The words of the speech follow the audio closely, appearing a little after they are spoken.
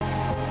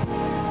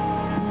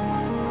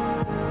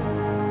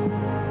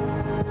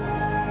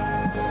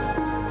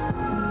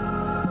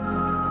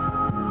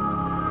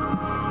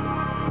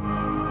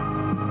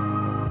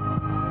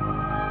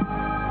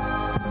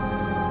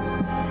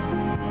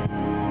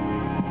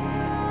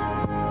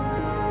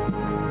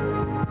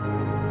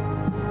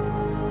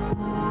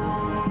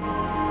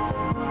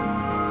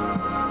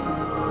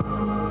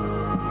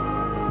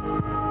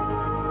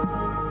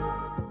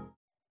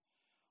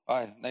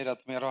Ai, nei rā,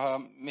 te mea raha,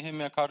 mehe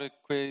mea kāre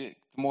koe te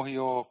mohi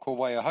o ko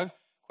Waiahau.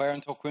 Koe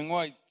Aaron tōku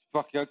ingoa, I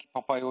tupaki au ki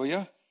papai o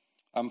ia,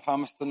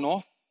 Palmerston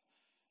North.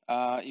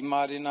 I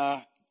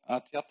mārena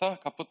te ata,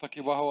 ka puta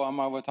ki waho a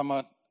maua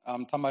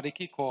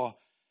tamariki ko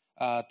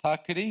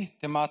tākiri,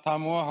 te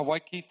mātāmua,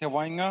 Hawaiki, te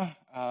wainga,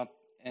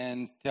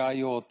 and te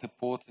ai o te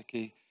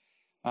pōtiki.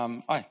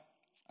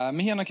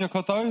 Mihi ana kia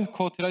koutou,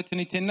 ko te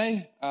rautini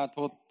tēnei,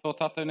 tō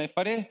tātou nei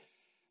whare,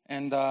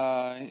 and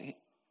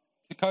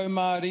te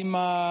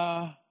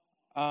kaumārima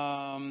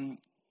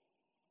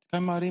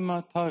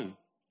tau,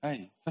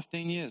 hey,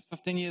 15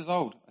 years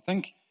old, I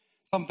think,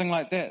 something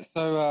like that.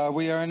 So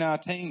we are in our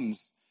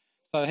teens.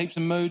 So heaps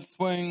of mood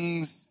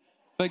swings,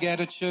 big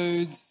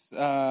attitudes,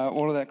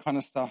 all of that kind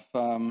of stuff.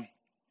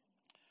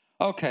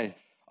 Okay,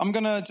 I'm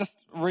going to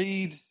just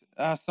read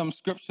some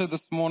scripture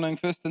this morning,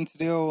 first in Te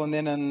Reo and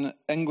then in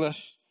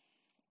English,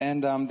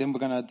 and then we're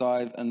going to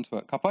dive into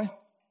it. Ka pai?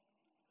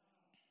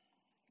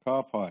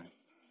 Ka pai.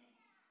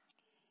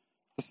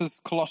 This is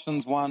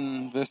Colossians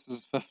 1,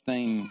 verses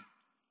 15.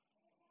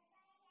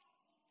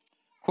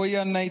 Ko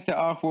ia nei te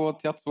āhua o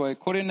te atua,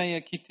 kore nei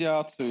e ki te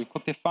atu, ko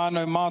te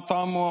whānau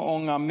mātāmua o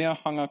ngā mea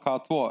hanga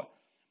katoa.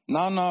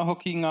 Nāna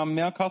hoki ngā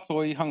mea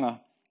katoa I hanga,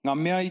 ngā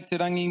mea I te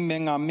rangi me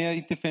ngā mea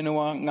I te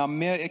whenua, ngā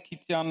mea e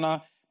kitea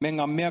ana me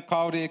ngā mea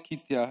kaore e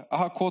kitea.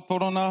 Aha ko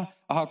torona,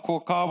 aha ko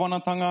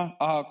kāwanatanga,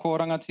 aha ko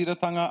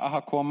rangatiratanga,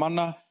 aha ko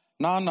mana,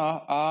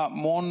 nāna a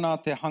mōna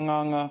te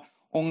hanganga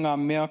o ngā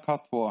mea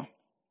katoa.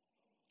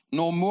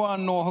 No mua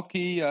no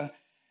hoki ia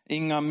I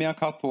ngā mea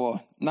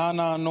katoa.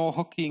 Nāna no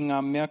hoki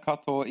ngā mea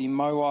katoa I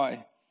mau ai.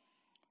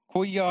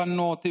 Ko ia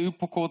no te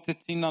upoko te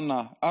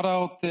tinana, ara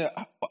o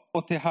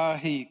te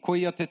hāhi, ko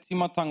ia te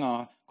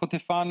timatanga, ko te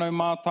whānau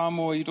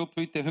mātāmua I roto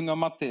I te hunga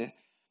mate,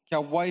 kia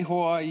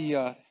waihoa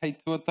ia hei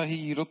tuatahi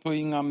I roto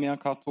I ngā mea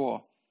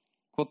katoa.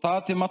 Ko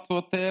tā te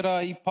matua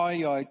tērā I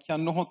pai ai, kia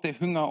noho te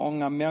hunga o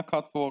ngā mea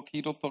katoa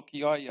ki roto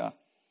ki aia.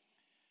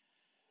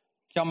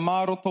 Kia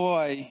māroto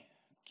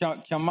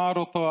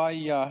ai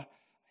ia,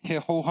 he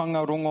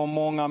houhanga rongo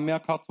mō ngā mea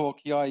katoa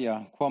ki aia.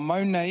 Kua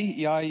maunei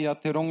I aia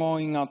te rongo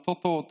I ngā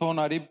toto o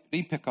tōna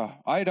ripeka.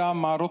 Ai rā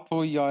mā roto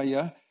I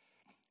aia,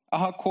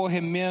 aha ko he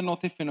mea no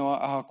te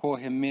whenua, aha ko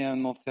he mea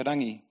no te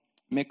rangi.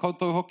 Me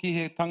koutou hoki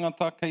he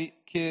tangata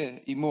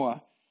ke I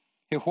mua.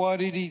 He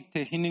hoariri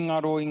te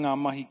hiningaro I ngā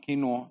mahi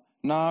kinoa.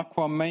 Nā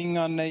kua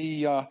meinga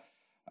nei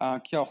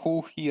kia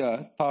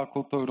hōhia tā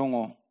koutou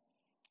rongo.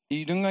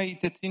 I runga I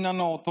te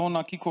tinana o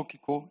tōna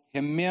kiko, he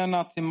mea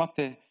nā te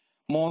mate,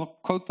 mō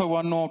koutou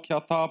anō kia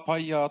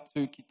tāpai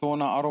atu ki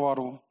tōna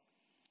aroaro.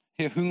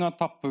 He hunga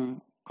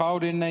tapu,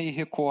 kaore nei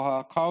he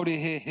koha, kaore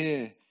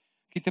he.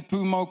 Ki te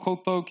pūmau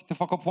koutou, ki te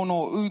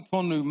whakapono o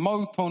tonu,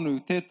 mau tonu,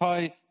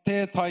 tētai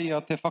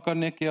a te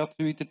whakaneke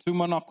atu I te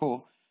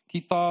tūmanako,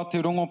 ki tā te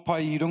rongo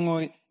pai I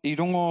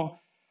rongo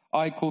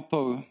ai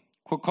koutou.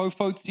 Ko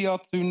kaufauti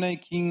atu nei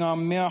ki ngā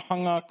mea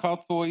hanga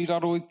katoa I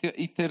raro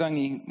I te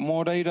rangi,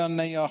 mō reira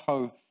nei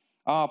ahau,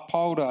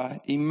 paura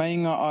I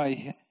meinga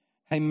ai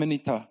hei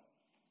minita.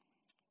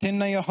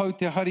 Tēnei ahau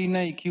te hari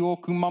nei ki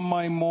oku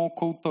mamai mō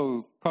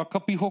koutou. Ka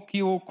kapi hoki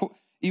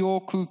I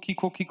oku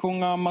kiko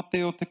ngā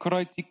mate o te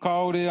karaiti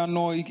kaore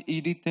anō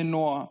I rite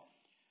noa.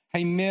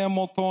 Hei mea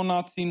mō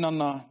tōna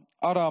tinana,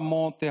 ara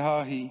mō te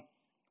hāhi.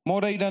 Mō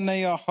reira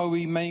nei ahau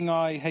I meinga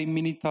ai hei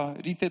minita,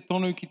 rite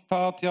tonu ki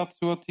tā te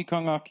atua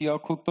tikanga ki a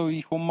koutou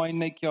I homai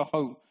nei ki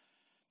ahau.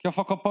 Kia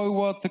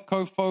whakapaua te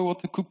kaufau o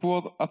te kupu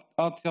a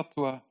te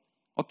atua.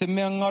 O te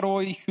mea ngaro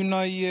I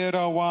huna I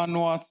era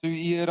wāno atu,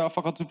 I era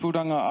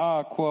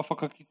whakatupuranga kua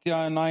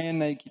whakakitea nai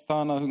nei ki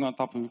tāna hunga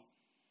tapu.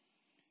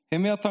 He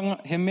mea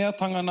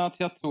tanga nā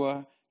te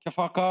atua, kia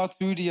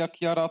whakaaturia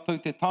ki a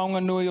rātou te taonga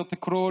nui o te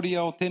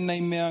kororia o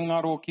tēnei mea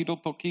ngaro ki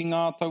roto ki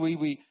ngā tau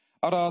iwi,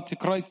 ara te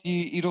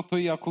karaiti I roto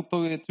I a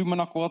koutou e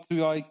tūmanako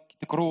atu ai ki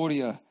te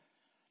kororia.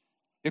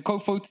 E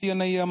kaufautia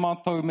nei a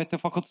mātou me te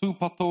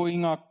whakatūpato I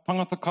ngā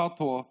tangata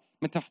katoa,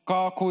 me te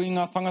whakaako I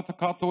ngā tangata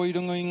katoa I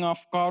runga I ngā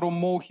whakaaro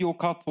mōhi o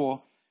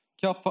katoa,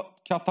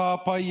 kia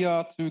tāpai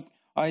atu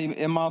ai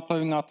e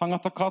mātou ngā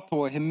tangata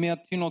katoa, he mea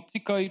tino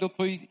tika I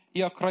roto I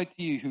a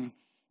karaiti ihu.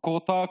 Ko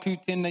tāku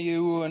tēnei e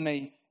ua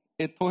nei,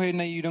 e tohe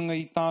nei I runga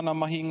I tāna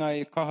mahinga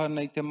e kaha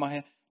nei te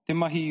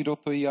mahi I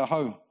roto I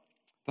ahau.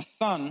 The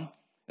Son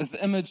is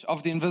the image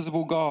of the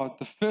invisible God,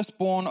 the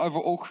firstborn over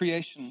all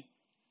creation.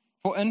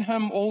 For in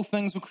him all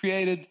things were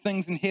created,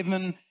 things in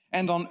heaven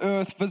and on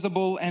earth,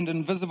 visible and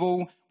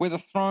invisible, whether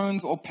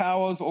thrones or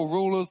powers or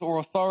rulers or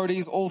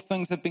authorities, all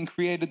things have been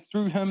created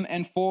through him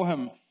and for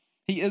him.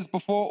 He is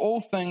before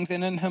all things,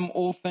 and in him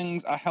all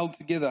things are held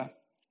together.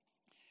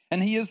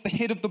 And he is the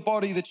head of the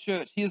body, the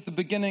church. He is the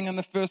beginning and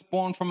the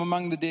firstborn from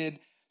among the dead,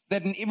 so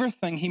that in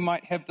everything he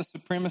might have the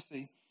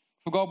supremacy.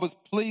 For God was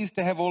pleased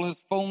to have all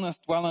his fullness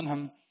dwell in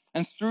him,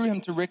 and through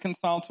him to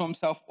reconcile to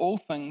himself all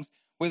things,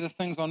 whether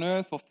things on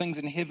earth or things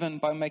in heaven,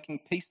 by making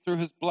peace through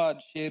his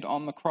blood shed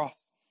on the cross.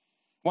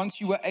 Once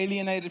you were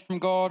alienated from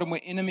God and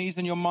were enemies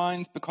in your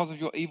minds because of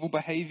your evil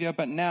behavior,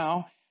 but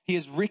now he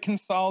has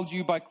reconciled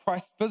you by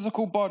Christ's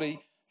physical body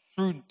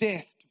through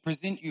death to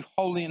present you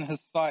holy in his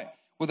sight,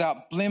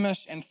 without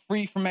blemish and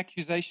free from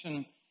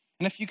accusation.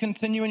 And if you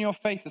continue in your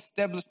faith,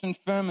 established and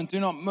firm, and do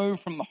not move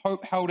from the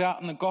hope held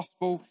out in the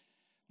gospel,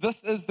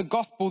 this is the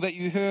gospel that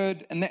you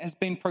heard and that has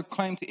been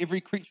proclaimed to every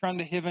creature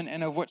under heaven,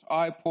 and of which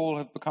I, Paul,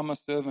 have become a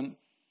servant.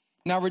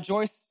 Now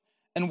rejoice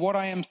in what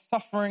I am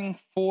suffering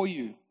for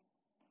you,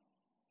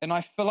 and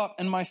I fill up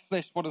in my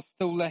flesh what is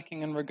still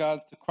lacking in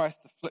regards to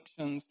Christ's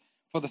afflictions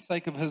for the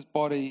sake of his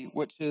body,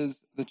 which is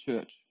the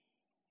church.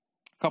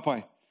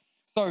 Kapai.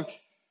 So,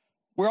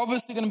 we're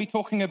obviously going to be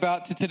talking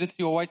about Te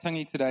Tiriti or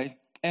Waitangi today,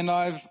 and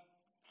I've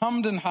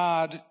hummed and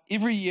hard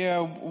every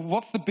year,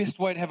 what's the best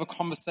way to have a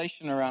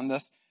conversation around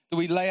this? Do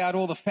we lay out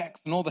all the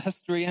facts and all the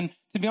history? And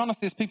to be honest,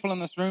 there's people in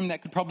this room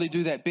that could probably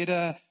do that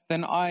better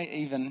than I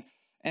even.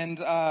 And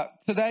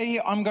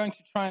today I'm going to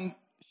try and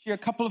share a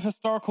couple of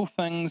historical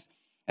things,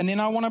 and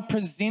then I want to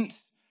present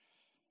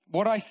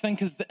what I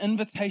think is the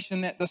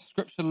invitation that this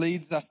scripture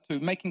leads us to,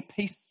 making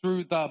peace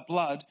through the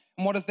blood.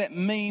 And what does that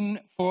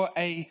mean for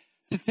a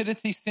Te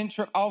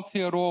Tiriti-centric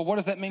Aotearoa? What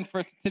does that mean for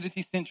a Te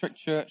Tiriti-centric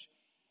church?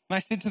 And I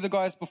said to the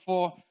guys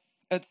before,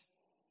 it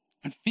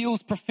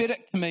feels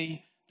prophetic to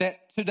me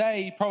that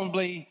today,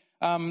 probably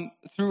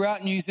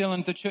throughout New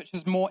Zealand, the church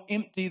is more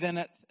empty than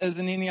it is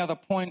in any other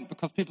point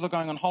because people are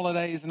going on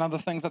holidays and other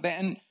things like that.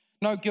 And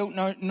no guilt,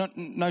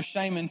 no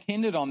shame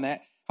intended on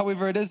that.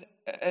 However,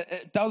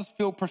 it does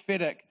feel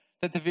prophetic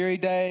that the very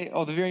day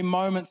or the very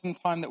moments in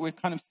time that we're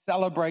kind of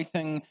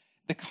celebrating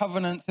the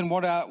covenants and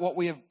what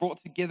we have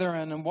brought together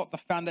in and what the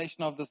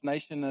foundation of this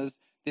nation is,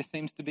 there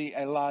seems to be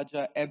a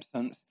larger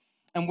absence.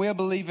 And we're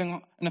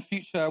believing in a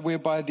future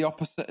whereby the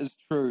opposite is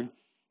true,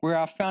 where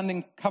our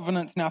founding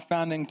covenants and our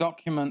founding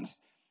documents,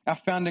 our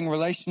founding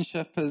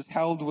relationship is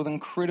held with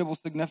incredible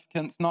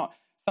significance, not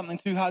something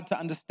too hard to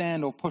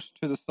understand or pushed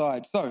to the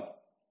side. So,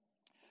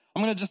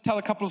 I'm going to just tell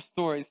a couple of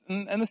stories.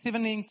 In the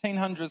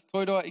 1700s,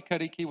 Toitū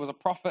Ikariki was a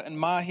prophet in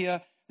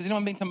Mahia. Has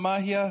anyone been to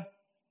Mahia?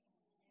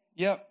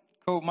 Yep,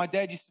 cool. My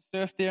dad used to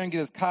surf there and get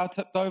his car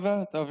tipped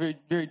over. They were very,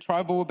 very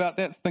tribal about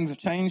that. Things have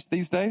changed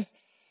these days.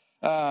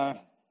 But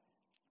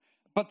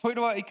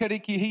Toitū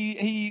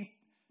Ikariki,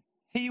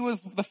 he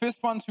was the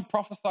first one to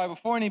prophesy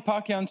before any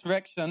Pākehā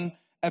interaction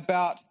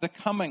about the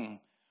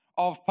coming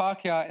of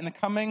Pākehā and the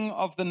coming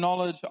of the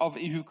knowledge of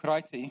Ihu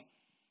Karaiti.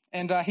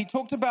 And he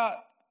talked about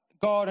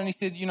God, and he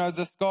said,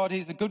 this God,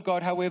 he's a good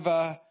God,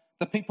 however,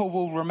 the people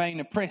will remain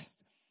oppressed.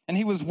 And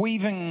he was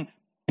weaving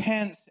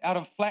pants out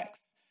of flax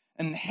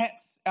and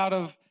hats out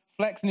of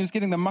flax, and he was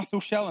getting the mussel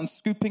shell and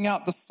scooping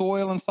out the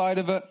soil inside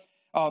of it,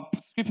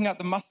 scooping out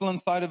the muscle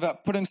inside of it,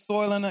 putting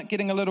soil in it,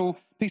 getting a little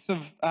piece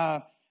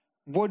of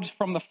wood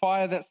from the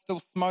fire that's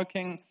still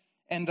smoking,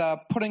 and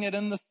putting it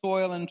in the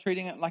soil and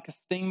treating it like a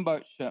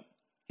steamboat ship.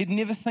 He'd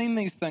never seen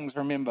these things,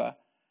 remember?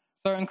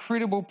 So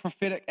incredible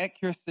prophetic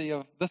accuracy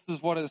of this is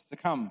what is to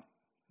come.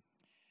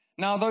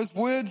 Now, those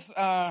words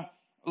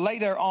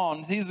later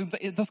on,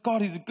 this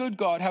God, he's a good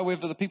God,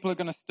 however, the people are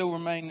going to still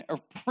remain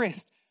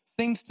oppressed,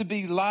 seems to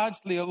be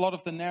largely a lot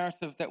of the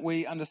narrative that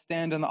we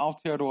understand in the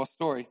Aotearoa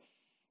story.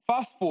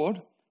 Fast forward,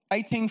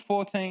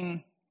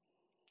 1814,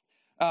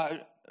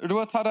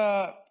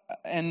 Ruatara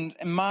and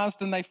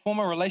Marsden, they form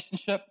a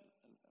relationship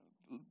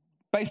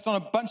based on a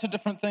bunch of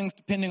different things,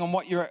 depending on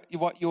what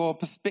your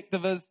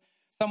perspective is.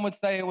 Some would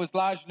say it was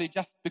largely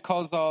just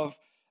because of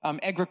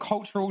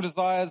agricultural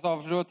desires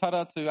of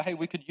Ruatara to, hey,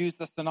 we could use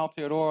this in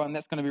Aotearoa and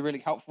that's going to be really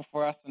helpful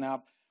for us in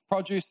our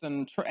produce,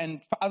 and for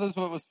others it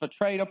was for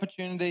trade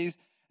opportunities,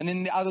 and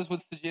then the others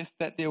would suggest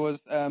that there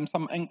was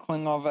some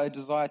inkling of a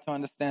desire to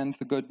understand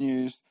the good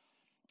news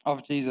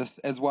of Jesus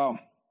as well.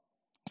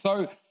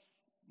 So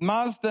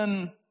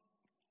Marsden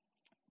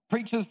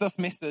preaches this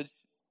message,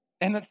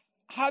 and it's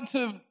hard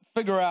to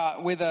figure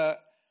out whether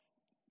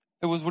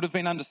it would have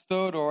been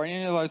understood or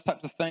any of those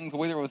types of things, or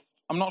whether it was,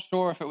 I'm not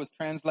sure if it was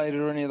translated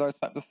or any of those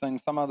types of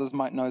things. Some others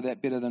might know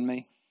that better than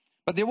me.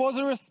 But there was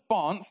a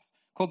response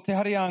called Te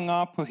Haria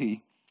Ngā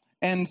Puhi,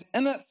 and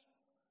in it,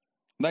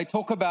 they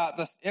talk about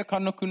this e ka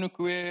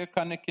nukunuku e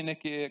ka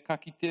nekeneke e ka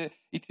kite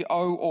I te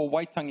au o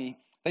Waitangi.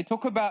 They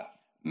talk about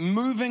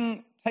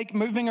moving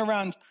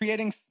around,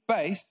 creating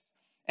space,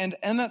 and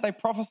in it they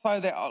prophesy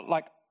that,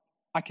 like,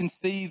 I can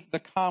see the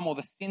calm or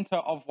the center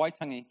of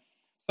Waitangi.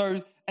 So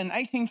in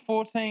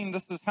 1814,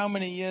 this is how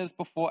many years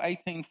before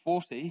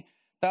 1840,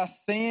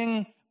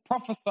 they're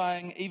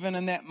prophesying even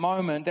in that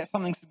moment that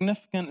something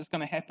significant is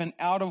going to happen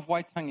out of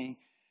Waitangi,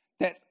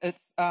 that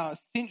its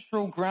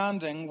central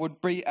grounding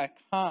would be a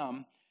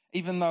calm,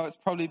 even though it's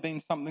probably been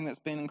something that's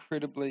been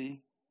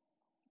incredibly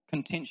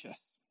contentious.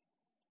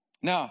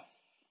 Now,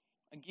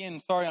 again,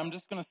 sorry, I'm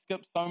just going to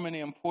skip so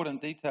many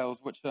important details,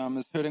 which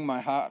is hurting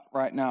my heart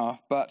right now,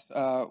 but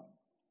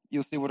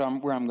you'll see where I'm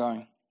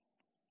going.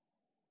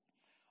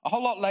 A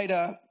whole lot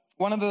later,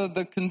 one of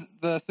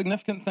the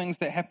significant things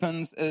that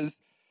happens is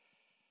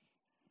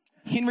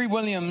Henry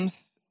Williams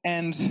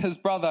and his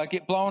brother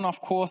get blown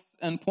off course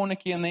in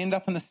Pōneke, and they end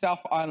up in the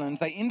South Island.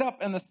 They end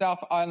up in the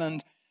South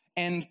Island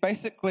and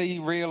basically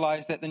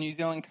realize that the New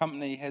Zealand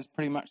company has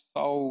pretty much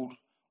sold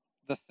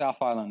the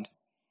South Island.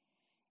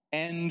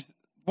 And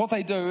what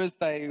they do is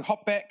they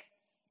hop back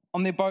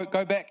on their boat,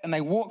 go back, and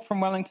they walk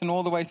from Wellington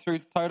all the way through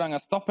to Tauranga,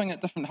 stopping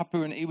at different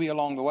hapu and iwi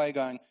along the way,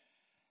 going,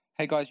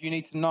 hey guys, you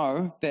need to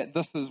know that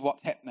this is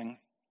what's happening.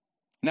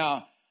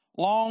 Now,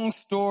 long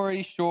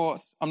story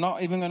short, I'm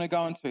not even going to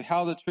go into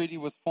how the treaty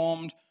was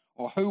formed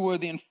or who were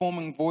the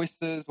informing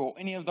voices or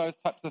any of those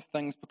types of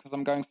things, because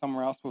I'm going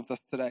somewhere else with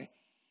this today.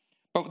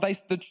 But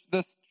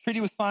this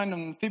treaty was signed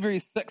on February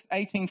 6,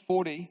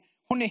 1840.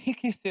 Hone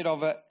heke said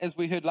of it, as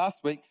we heard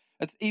last week,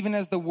 it's even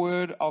as the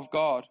word of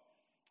God.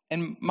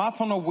 And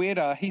Mātona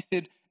Wera, he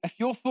said, if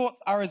your thoughts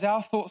are as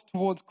our thoughts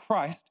towards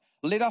Christ,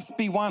 let us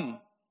be one.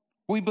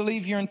 We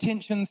believe your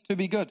intentions to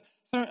be good.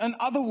 So in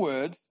other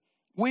words,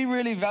 we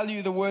really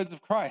value the words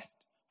of Christ.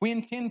 We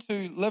intend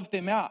to live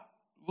them out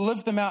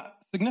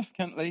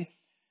significantly.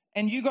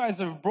 And you guys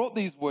have brought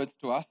these words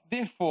to us.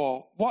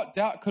 Therefore, what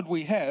doubt could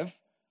we have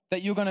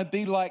that you're going to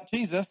be like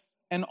Jesus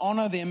and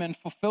honor them and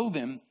fulfill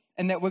them,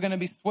 and that we're going to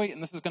be sweet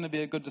and this is going to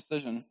be a good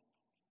decision?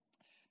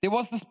 There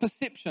was this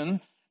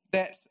perception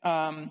that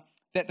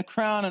the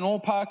Crown and all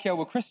Pākehā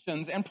were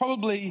Christians, and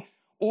probably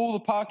all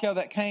the Pākehā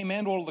that came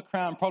and all of the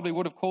Crown probably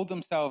would have called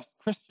themselves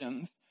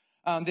Christians.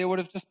 There would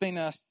have just been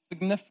a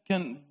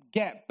significant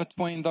gap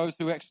between those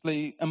who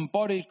actually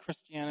embodied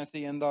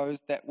Christianity and those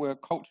that were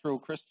cultural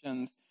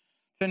Christians,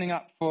 turning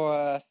up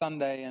for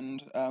Sunday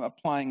and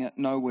applying it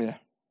nowhere.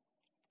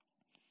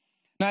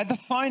 Now, at the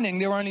signing,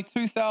 there were only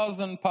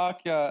 2,000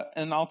 Pākehā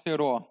in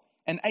Aotearoa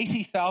and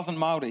 80,000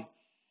 Māori.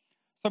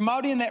 So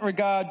Māori in that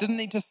regard didn't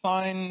need to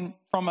sign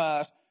from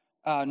a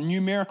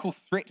numerical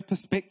threat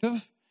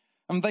perspective.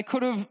 They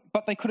could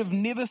have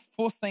never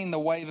foreseen the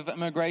wave of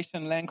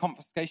immigration, land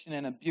confiscation,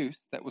 and abuse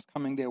that was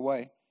coming their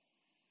way.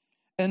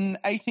 In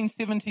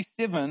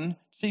 1877,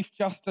 Chief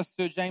Justice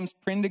Sir James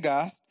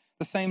Prendergast,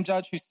 the same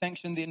judge who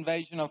sanctioned the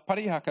invasion of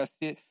Parihaka,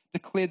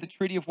 declared the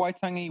Treaty of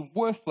Waitangi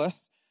worthless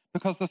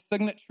because the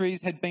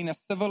signatories had been a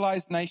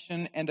civilized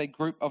nation and a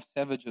group of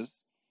savages.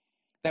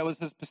 That was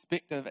his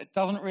perspective. It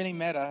doesn't really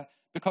matter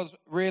because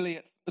really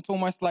it's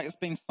almost like it's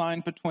been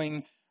signed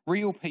between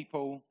real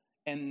people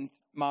and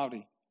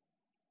Māori.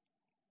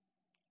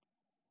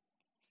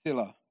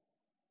 Sila.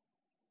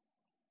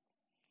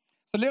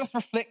 So let us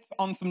reflect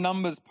on some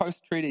numbers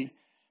post-treaty.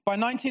 By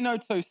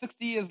 1902,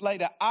 60 years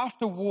later,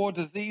 after war,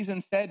 disease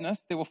and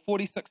sadness, there were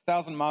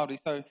 46,000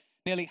 Māori, so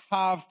nearly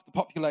half the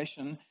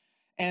population,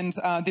 and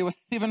there were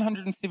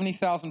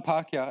 770,000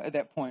 Pākehā at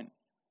that point.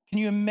 Can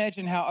you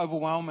imagine how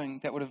overwhelming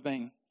that would have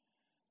been?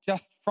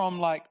 Just from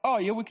like, oh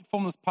yeah, we could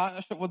form this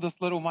partnership with this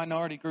little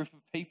minority group of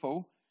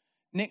people.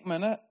 Next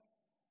minute,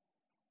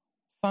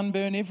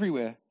 sunburn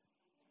everywhere.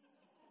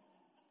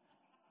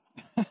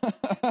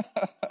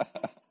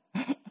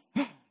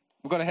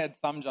 We've got to have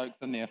some jokes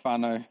in there,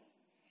 whānau,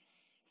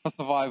 for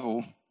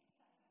survival.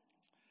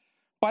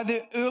 By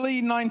the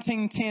early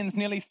 1910s,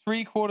 nearly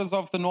 3/4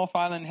 of the North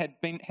Island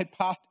had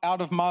passed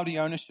out of Māori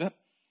ownership.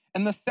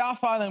 In the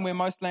South Island, where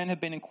most land had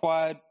been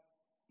acquired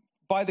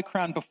by the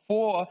Crown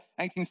before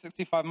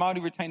 1865,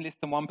 Māori retained less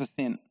than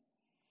 1%.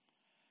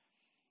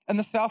 In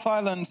the South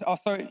Island,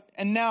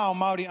 and now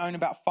Māori own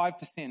about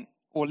 5%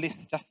 or less,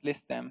 just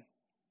less than.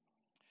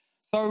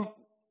 So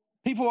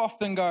people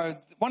often go,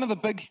 one of the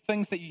big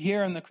things that you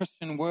hear in the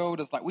Christian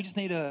world is like, we just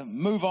need to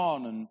move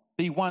on and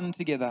be one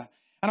together.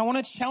 And I want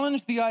to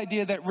challenge the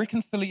idea that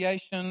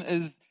reconciliation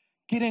is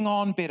getting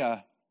on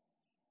better.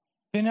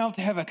 Being able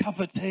to have a cup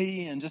of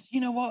tea and just, you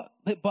know what,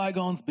 let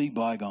bygones be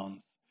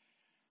bygones.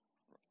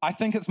 I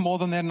think it's more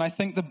than that, and I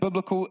think the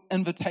biblical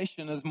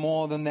invitation is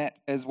more than that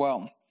as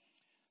well.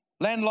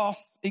 Land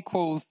loss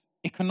equals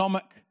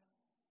economic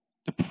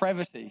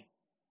depravity.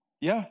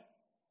 Yeah?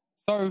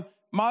 So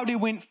Māori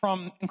went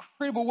from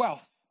incredible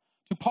wealth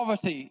to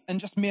poverty in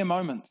just mere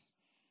moments.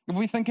 If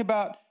we think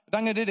about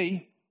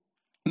Rangariri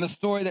and the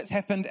story that's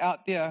happened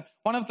out there,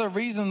 one of the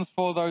reasons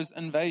for those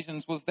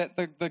invasions was that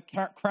the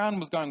Crown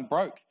was going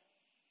broke.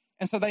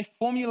 And so they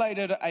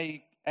formulated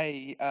a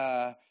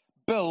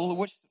bill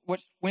which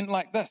went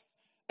like this.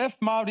 If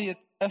Māori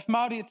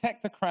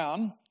attack the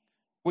Crown,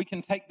 we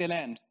can take their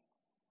land.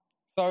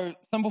 So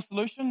simple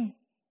solution,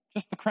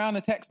 just the Crown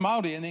attacks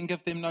Māori and then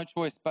give them no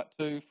choice but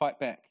to fight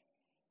back.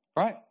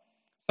 Right?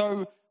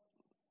 So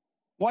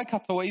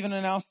Waikato, even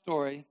in our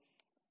story,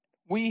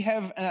 we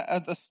have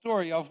the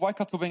story of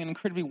Waikato being an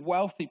incredibly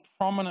wealthy,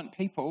 prominent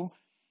people,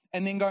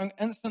 and then going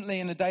instantly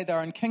in a day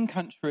they're in king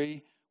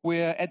country,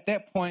 where at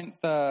that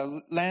point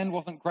the land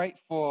wasn't great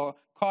for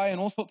kai and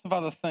all sorts of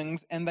other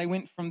things, and they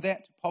went from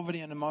that to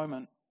poverty in a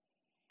moment.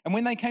 And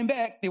when they came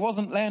back, there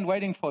wasn't land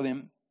waiting for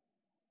them.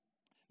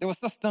 There were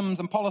systems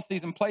and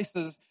policies and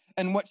places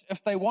in which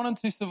if they wanted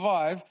to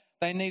survive,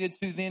 they needed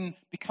to then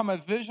become a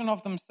version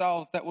of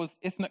themselves that was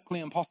ethnically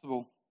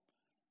impossible.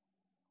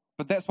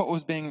 But that's what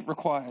was being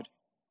required.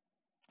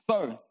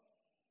 So,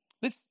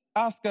 let's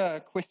ask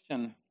a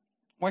question.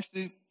 Let's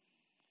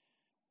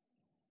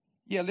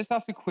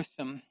ask a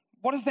question.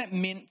 What does that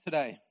mean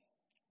today?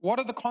 What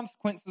are the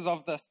consequences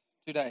of this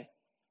today?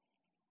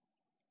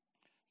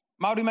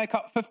 Māori make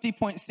up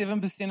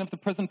 50.7% of the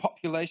prison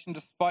population,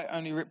 despite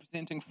only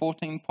representing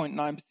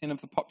 14.9% of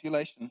the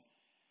population.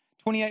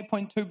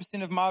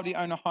 28.2% of Māori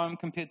own a home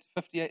compared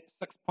to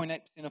 56.8%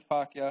 of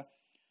Pākehā.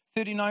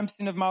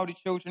 39% of Māori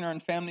children are in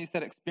families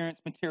that experience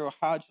material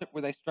hardship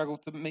where they struggle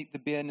to meet the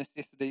bare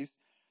necessities.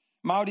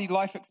 Māori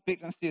life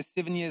expectancy is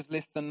 7 years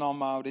less than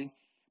non-Māori.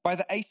 By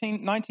the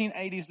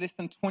 1980s, less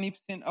than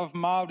 20% of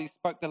Māori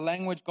spoke the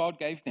language God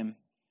gave them.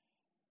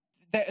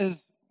 That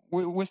is,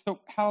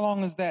 how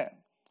long is that?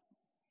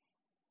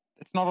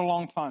 It's not a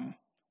long time.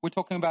 We're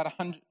talking about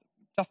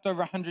just over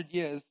 100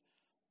 years,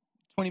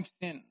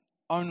 20%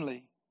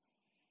 only.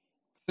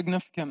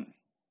 Significant.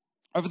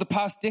 Over the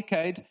past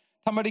decade,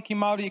 tamariki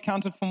Māori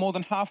accounted for more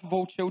than half of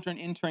all children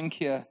entering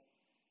care.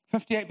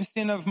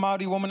 58% of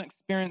Māori women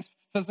experienced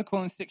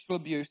physical and sexual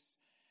abuse.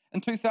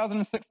 In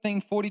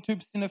 2016,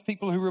 42% of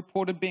people who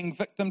reported being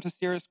victim to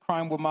serious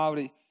crime were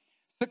Māori.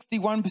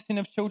 61%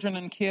 of children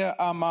in care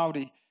are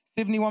Māori.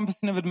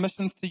 71% of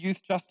admissions to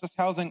youth justice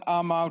housing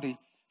are Māori.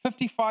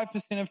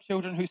 55% of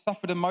children who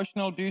suffered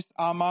emotional abuse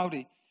are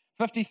Māori.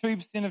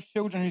 53% of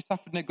children who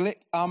suffered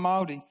neglect are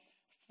Māori.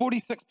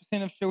 46%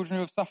 of children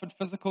who have suffered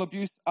physical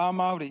abuse are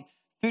Māori.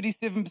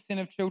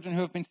 37% of children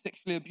who have been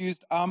sexually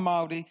abused are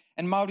Māori,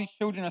 and Māori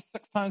children are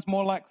 6 times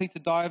more likely to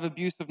die of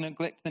abuse or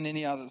neglect than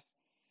any others.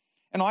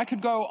 And I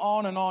could go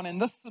on,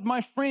 and this,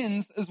 my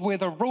friends, is where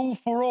the rule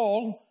for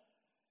all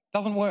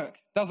doesn't work,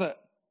 does it?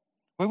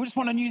 We just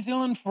want a New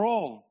Zealand for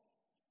all.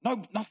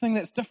 No, nothing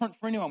that's different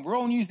for anyone. We're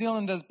all New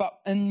Zealanders,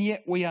 and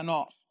yet we are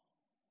not,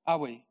 are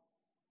we?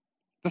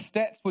 The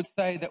stats would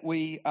say that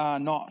we are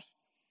not.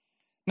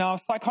 Now,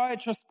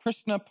 psychiatrist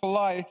Krishna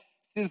Pillai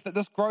says that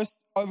this gross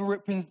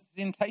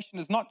overrepresentation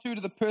is not due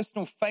to the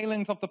personal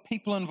failings of the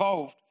people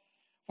involved.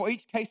 For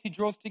each case, he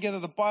draws together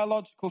the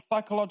biological,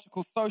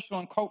 psychological, social,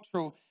 and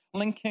cultural,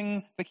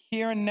 linking the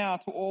here and now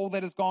to all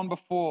that has gone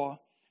before.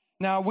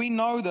 Now, we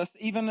know this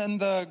even in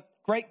the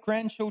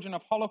great-grandchildren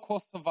of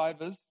Holocaust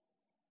survivors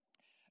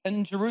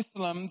in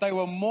Jerusalem. They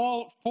were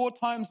 4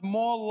 times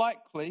more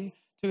likely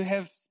to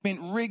have spent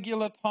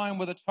regular time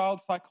with a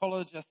child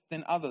psychologist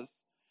than others.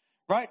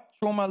 Right?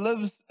 Trauma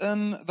lives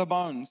in the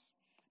bones.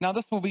 Now,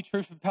 this will be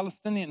true for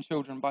Palestinian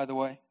children, by the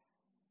way.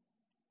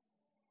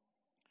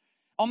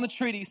 On the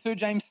treaty, Sir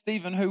James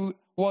Stephen, who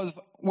was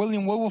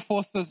William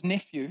Wilberforce's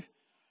nephew,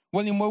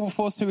 William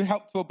Wilberforce, who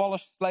helped to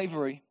abolish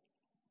slavery,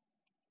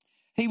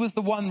 he was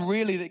the one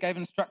really that gave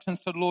instructions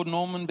to Lord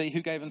Normanby,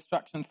 who gave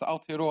instructions to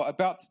Aotearoa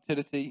about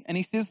Tiriti. And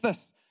he says this: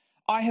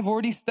 I have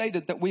already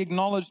stated that we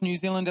acknowledge New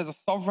Zealand as a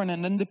sovereign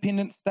and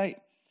independent state.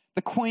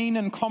 The Queen,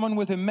 in common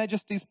with Her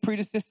Majesty's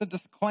predecessor,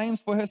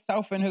 disclaims for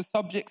herself and her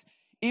subjects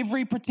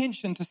every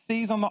pretension to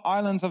seize on the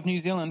islands of New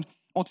Zealand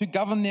or to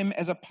govern them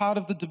as a part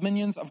of the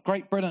dominions of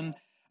Great Britain,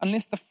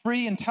 unless the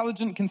free,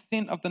 intelligent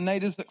consent of the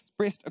natives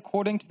expressed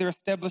according to their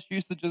established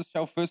usages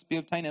shall first be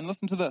obtained. And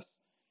listen to this.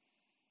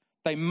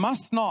 They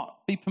must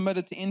not be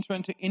permitted to enter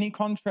into any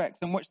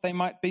contracts in which they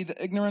might be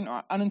the ignorant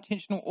or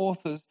unintentional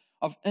authors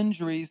of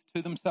injuries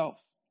to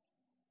themselves.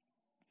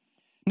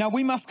 Now,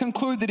 we must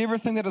conclude that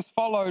everything that has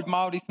followed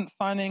Māori since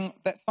signing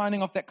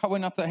of that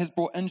kawenata has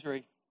brought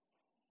injury.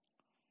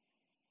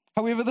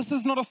 However, this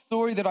is not a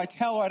story that I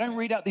tell. I don't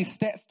read out these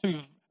stats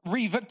to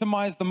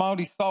re-victimize the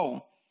Māori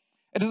soul.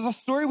 It is a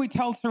story we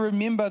tell to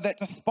remember that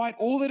despite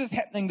all that is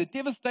happening, the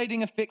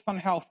devastating effects on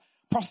health,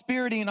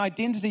 prosperity, and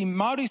identity,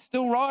 Māori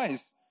still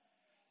rise.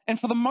 And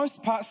for the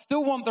most part,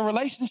 still want the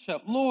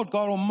relationship. Lord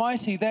God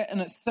Almighty, that in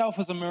itself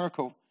is a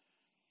miracle.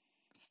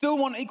 Still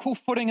want equal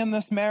footing in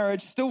this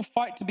marriage, still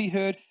fight to be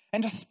heard.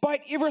 And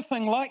despite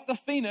everything, like the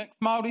phoenix,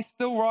 Māori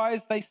still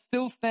rise, they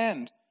still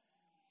stand.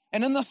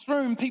 And in this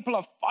room, people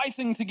are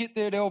fighting to get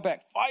their reo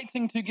back,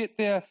 fighting to get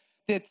their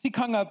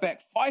tikanga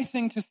back,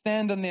 fighting to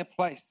stand in their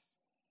place.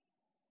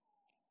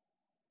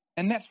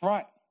 And that's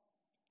right.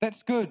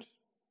 That's good.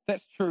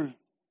 That's true.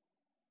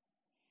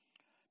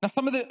 Now,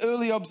 some of the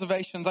early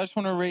observations, I just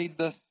want to read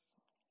this,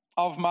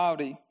 of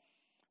Māori.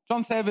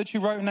 John Savage, who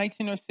wrote in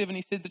 1807,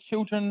 he said, the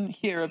children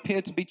here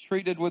appear to be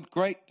treated with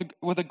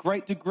a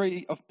great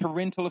degree of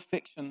parental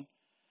affection.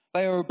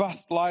 They are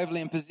robust,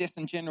 lively, and possess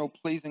in general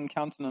pleasing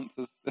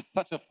countenances. It's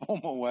such a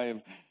formal way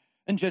of,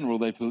 in general,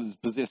 they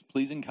possess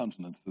pleasing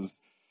countenances.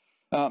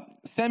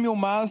 Samuel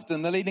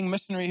Marsden, the leading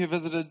missionary who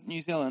visited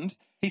New Zealand,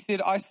 he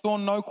said, I saw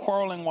no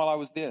quarrelling while I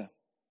was there.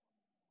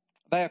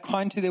 They are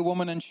kind to their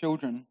women and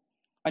children.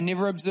 I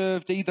never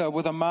observed either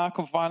with a mark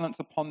of violence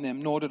upon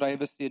them, nor did I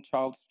ever see a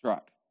child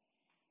struck.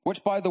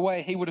 Which, by the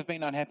way, he would have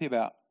been unhappy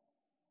about.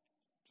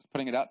 Just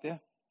putting it out there.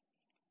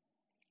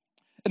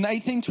 In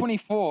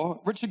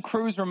 1824, Richard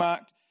Cruz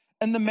remarked,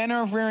 in the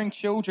manner of rearing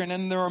children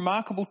and the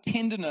remarkable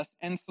tenderness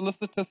and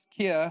solicitous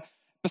care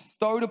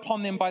bestowed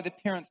upon them by the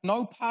parents,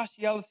 no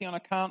partiality on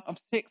account of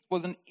sex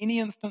was in any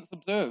instance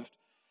observed.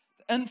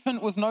 The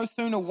infant was no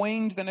sooner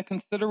weaned than a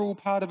considerable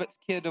part of its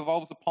care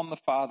devolves upon the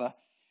father.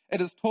 It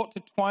is taught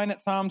to twine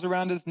its arms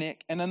around his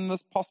neck, and in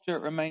this posture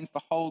it remains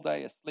the whole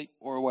day, asleep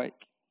or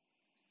awake.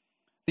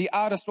 The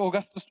artist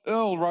Augustus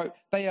Earle wrote,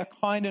 they are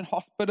kind and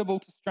hospitable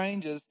to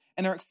strangers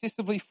and are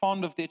excessively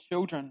fond of their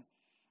children.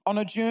 On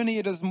a journey,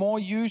 it is more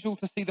usual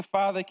to see the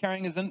father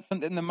carrying his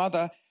infant than the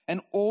mother,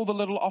 and all the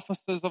little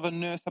offices of a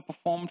nurse are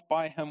performed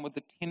by him with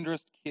the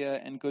tenderest care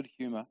and good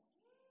humor.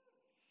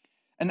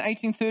 In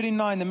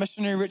 1839, the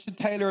missionary Richard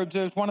Taylor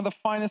observed, "One of the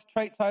finest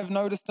traits I have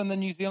noticed in the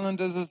New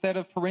Zealanders is that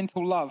of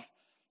parental love.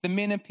 The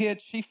men appear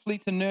chiefly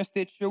to nurse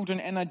their children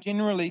and are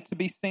generally to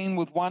be seen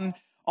with one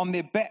on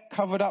their back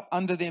covered up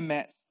under their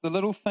mats. The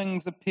little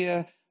things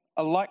appear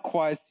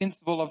likewise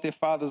sensible of their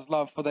father's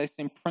love, for they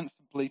seem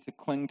principally to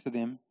cling to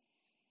them."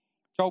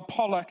 Joel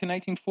Pollack in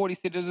 1840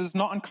 said, "It is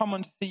not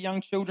uncommon to see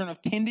young children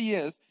of tender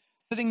years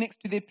sitting next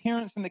to their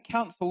parents in the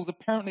councils,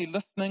 apparently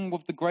listening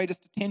with the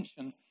greatest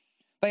attention.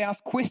 They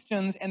ask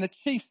questions, and the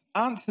chiefs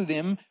answer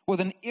them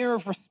with an air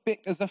of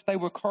respect as if they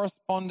were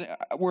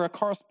a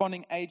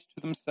corresponding age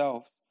to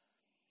themselves.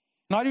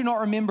 And I do not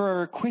remember a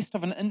request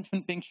of an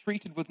infant being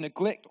treated with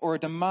neglect or a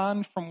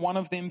demand from one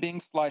of them being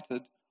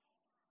slighted."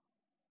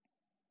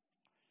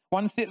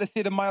 One settler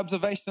said, "In my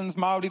observations,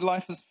 Maori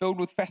life is filled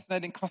with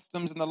fascinating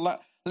customs and the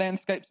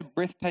landscapes are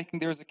breathtaking.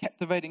 There is a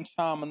captivating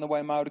charm in the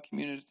way Maori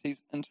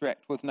communities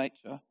interact with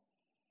nature."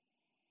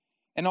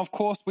 And of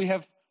course, we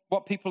have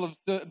what people have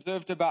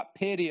observed about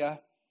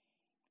Pēria,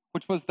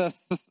 which was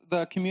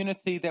the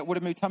community that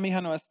Wiremu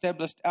Tamihano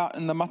established out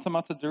in the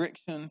Matamata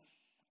direction,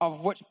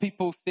 of which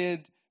people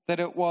said that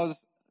it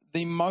was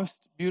the most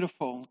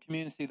beautiful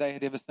community they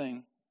had ever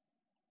seen.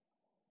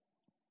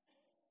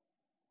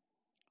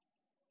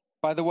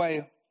 By the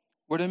way,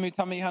 Wiremu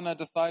Tamihana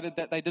decided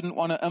that they didn't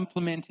want to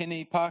implement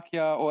any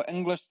Pākehā or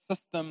English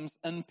systems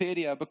in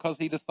Pēria because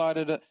he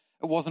decided it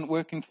wasn't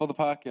working for the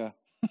Pākehā.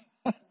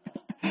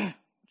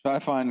 Which I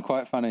find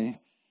quite funny.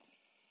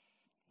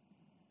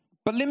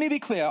 But let me be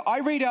clear. I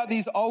read out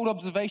these old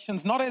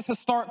observations not as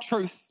historic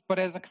truths, but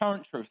as a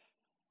current truth.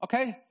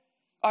 Okay?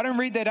 I don't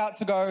read that out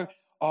to go,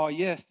 "Oh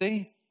yeah,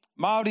 see,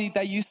 Māori,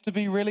 they used to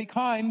be really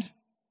kind."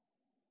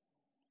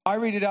 I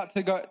read it out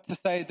to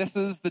say, this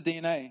is the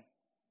DNA.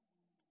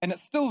 And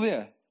it's still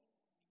there,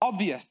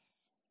 obvious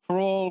for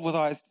all with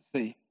eyes to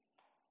see.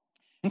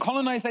 And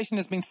colonization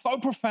has been so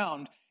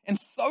profound and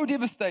so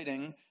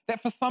devastating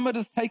that for some it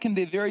has taken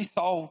their very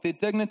soul, their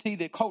dignity,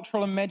 their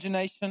cultural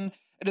imagination.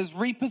 It has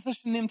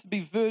repositioned them to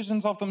be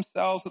versions of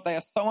themselves that they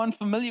are so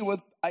unfamiliar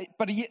with,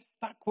 but are yet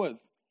stuck with.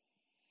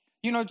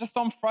 You know, just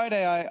on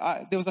Friday,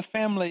 there was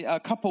a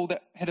couple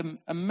that had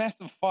a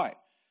massive fight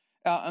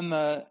out in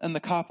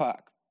the car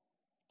park.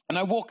 And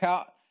I walk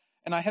out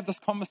and I have this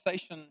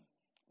conversation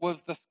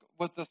with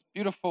this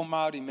beautiful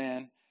Māori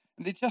man.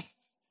 And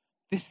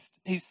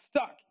he's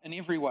stuck in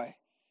every way.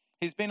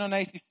 He's been on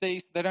ACC,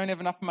 so they don't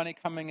have enough money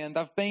coming in.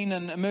 They've been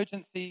in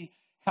emergency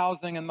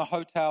housing in the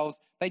hotels.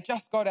 They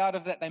just got out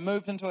of that. They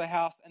moved into the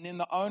house, and then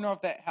the owner of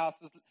that house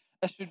has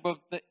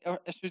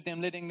issued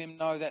them, letting them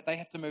know that they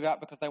have to move out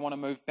because they want to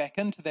move back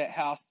into that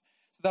house.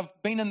 So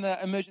they've been in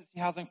the emergency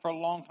housing for a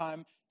long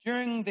time.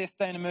 During their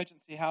stay in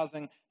emergency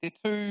housing, their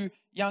two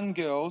young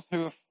girls,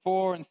 who are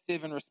 4 and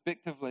 7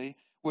 respectively,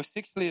 were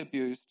sexually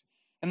abused.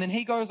 And then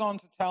he goes on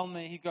to tell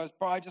me, he goes,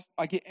 "Bro,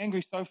 I get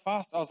angry so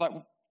fast." I was like,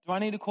 "Well, do I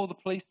need to call the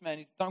police, man?"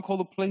 He said, "Don't call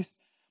the police.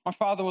 My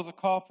father was a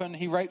cop and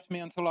he raped me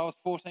until I was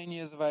 14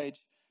 years of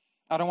age.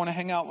 I don't want to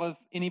hang out with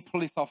any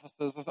police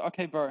officers." I was like,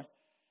 "Okay, bro."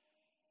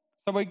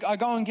 So I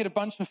go and get a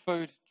bunch of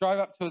food, drive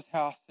up to his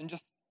house and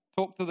just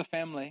talk to the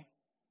family.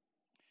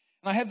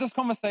 And I have this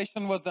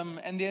conversation with them,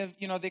 and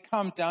they're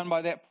calmed down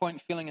by that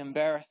point, feeling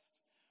embarrassed.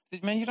 I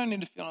said, "Man, you don't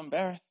need to feel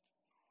embarrassed.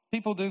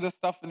 People do this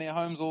stuff in their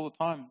homes all the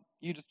time.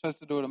 You just chose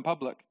to do it in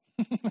public."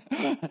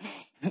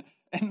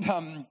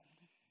 And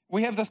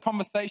we have this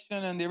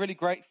conversation, and they're really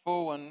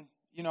grateful. And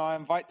I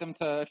invite them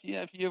to, if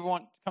you ever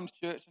want to come to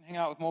church and hang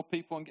out with more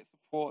people and get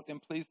support, then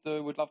please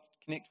do. We'd love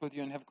to connect with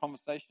you and have a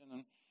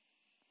conversation.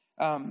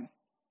 And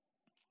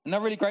they're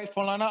really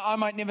grateful. And I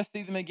might never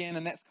see them again,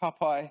 and that's ka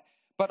pai.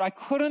 But I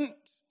couldn't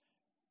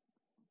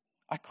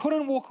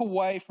walk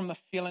away from the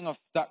feeling of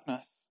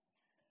stuckness.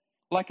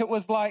 Like it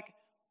was like,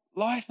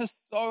 life is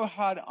so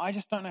hard, I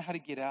just don't know how to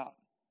get out.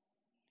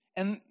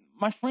 And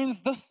my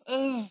friends, this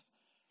is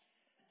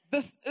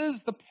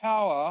the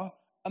power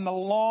and the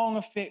long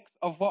effects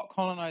of what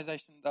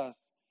colonization does.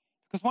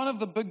 Because one of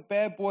the big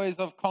bad boys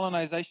of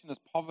colonization is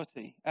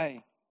poverty, eh?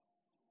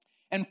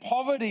 And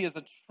poverty is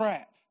a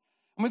trap.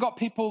 And we've got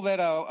people that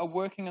are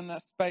working in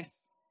that space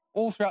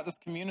all throughout this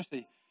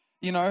community,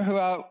 who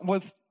are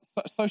with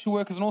social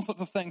workers and all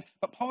sorts of things.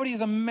 But poverty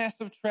is a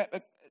massive trap.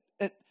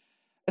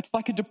 It's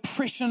like a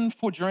depression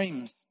for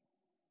dreams,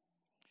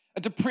 a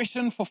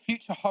depression for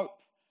future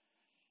hope.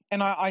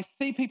 And I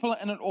see people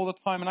in it all the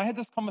time. And I had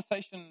this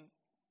conversation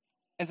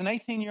as an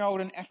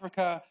 18-year-old in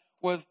Africa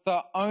with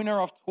the owner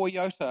of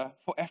Toyota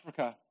for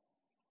Africa,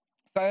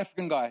 South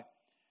African guy.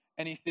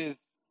 And he says,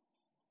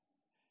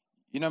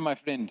 "My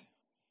friend,"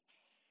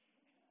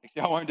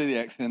 actually, I won't do the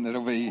accent.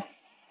 That'll be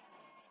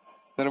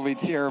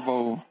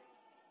terrible.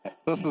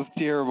 This is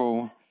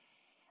terrible.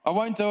 I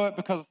won't do it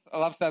because I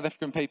love South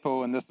African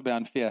people and this will be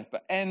unfair.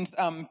 But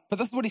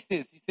this is what he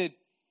says. He said,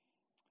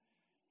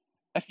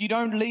 "If you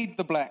don't lead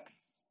the blacks,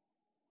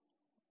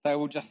 they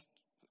will just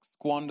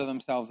squander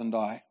themselves and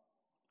die.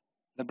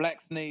 The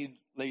blacks need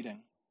leading.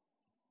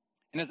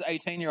 And as an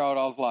 18-year-old,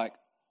 I was like,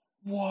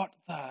 what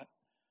the?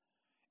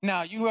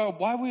 Now, you were,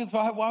 why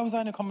was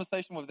I in a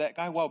conversation with that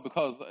guy? Well,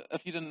 because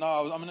if you didn't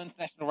know, I'm an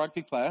international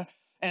rugby player,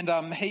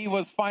 and he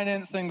was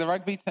financing the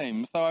rugby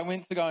team. So I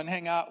went to go and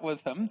hang out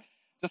with him.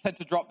 Just had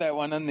to drop that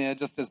one in there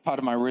just as part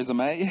of my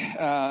resume.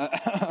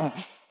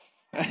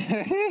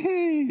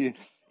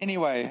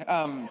 Anyway,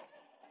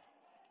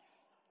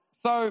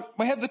 so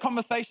we have the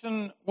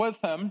conversation with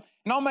him,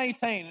 and I'm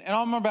 18, and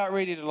I'm about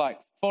ready to like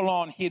full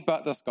on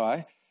headbutt this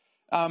guy.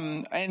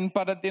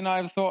 But then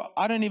I thought,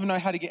 I don't even know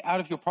how to get out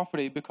of your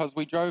property because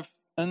we drove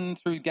in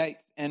through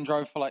gates and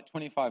drove for like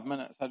 25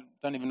 minutes. I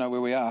don't even know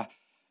where we are.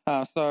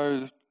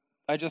 So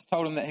I just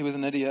told him that he was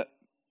an idiot.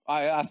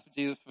 I asked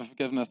Jesus for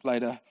forgiveness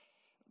later.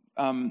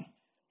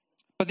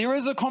 But there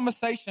is a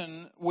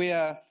conversation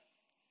where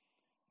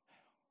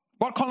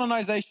what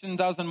colonization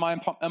does in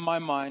my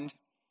mind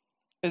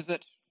is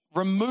it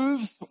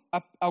removes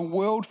a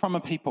world from a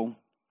people,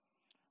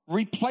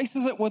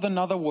 replaces it with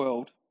another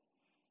world,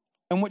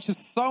 and which is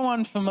so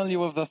unfamiliar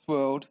with this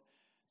world,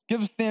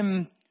 gives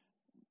them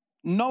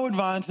no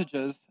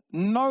advantages,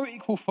 no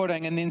equal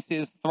footing, and then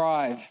says,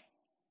 thrive.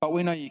 But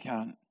we know you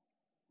can't.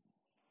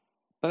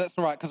 But that's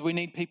all right, because we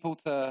need people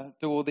to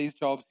do all these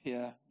jobs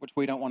here, which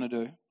we don't want to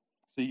do,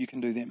 so you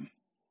can do them.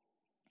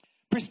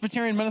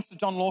 Presbyterian minister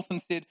John Lawson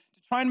said,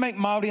 to try and make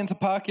Māori into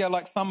Pākehā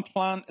like some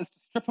plant is to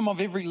strip him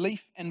of every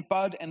leaf and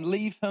bud and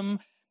leave him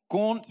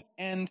gaunt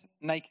and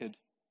naked.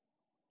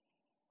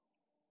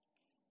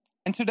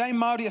 And today,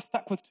 Māori are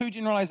stuck with two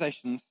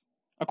generalizations,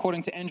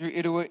 according to Andrew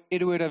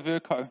Eduera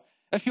Verco.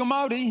 If you're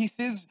Māori, he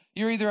says,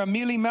 you're either a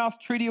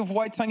mealy-mouthed treaty of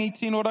Waitangi,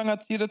 Tinoranga,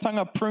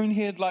 Tiratanga,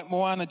 prune-haired like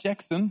Moana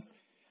Jackson,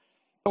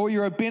 or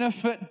you're a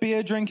benefit,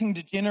 beer-drinking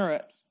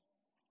degenerate.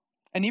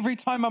 And every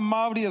time a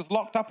Māori is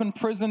locked up in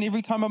prison,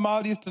 every time a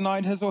Māori is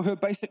denied his or her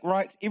basic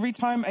rights, every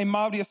time a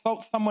Māori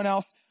assaults someone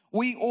else,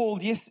 we all,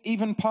 yes,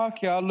 even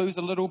Pākehā, lose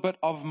a little bit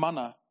of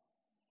mana.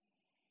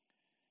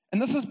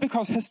 And this is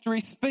because history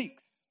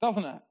speaks,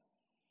 doesn't it?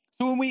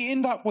 So when we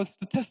end up with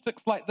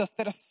statistics like this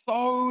that are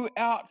so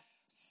out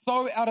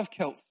of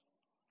kilt,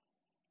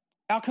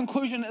 our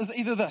conclusion is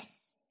either this: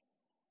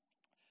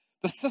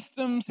 the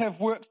systems have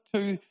worked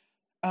to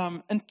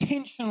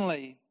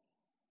intentionally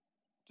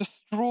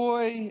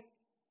destroy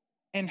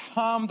and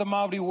harm the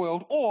Māori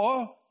world,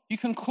 or you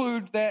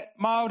conclude that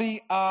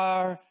Māori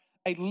are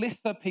a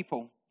lesser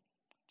people,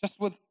 just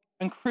with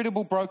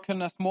incredible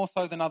brokenness, more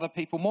so than other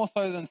people, more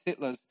so than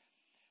settlers.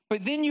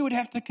 But then you would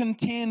have to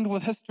contend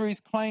with history's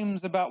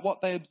claims about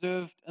what they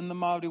observed in the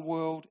Māori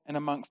world and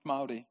amongst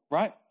Māori,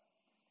 right?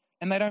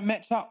 And they don't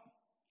match up,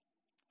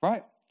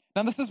 right?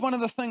 Now, this is one of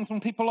the things when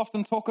people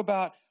often talk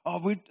about,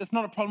 it's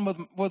not a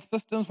problem with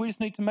systems, we just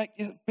need to make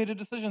better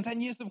decisions.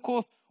 And yes, of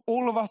course,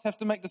 all of us have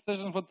to make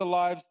decisions with the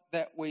lives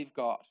that we've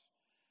got.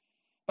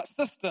 But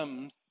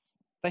systems,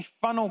 they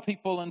funnel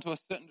people into a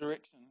certain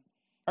direction.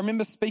 I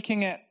remember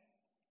speaking at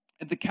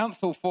the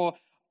council for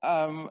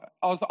I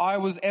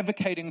was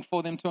advocating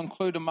for them to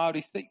include a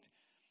Māori seat.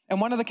 And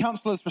one of the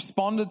councillors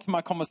responded to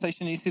my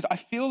conversation. He said, I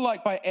feel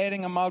like by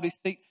adding a Māori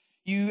seat,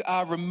 you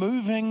are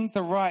removing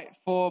the right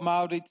for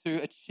Māori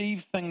to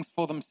achieve things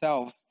for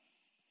themselves.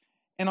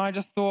 And I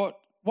just thought,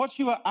 what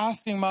you are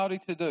asking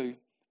Māori to do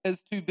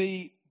is to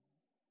be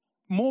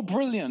more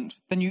brilliant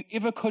than you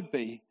ever could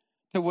be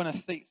to win a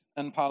seat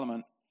in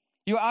Parliament.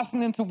 You're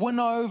asking them to win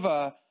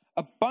over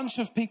a bunch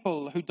of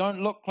people who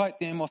don't look like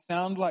them or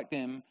sound like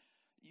them,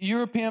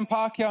 European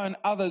Pākehā and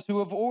others who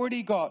have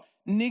already got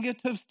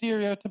negative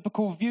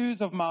stereotypical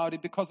views of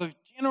Māori because of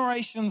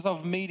generations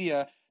of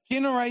media,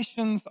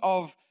 generations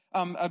of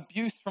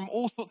abuse from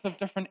all sorts of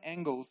different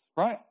angles,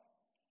 right?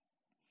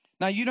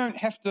 Now, you don't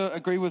have to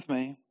agree with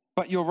me,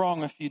 but you're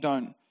wrong if you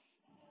don't.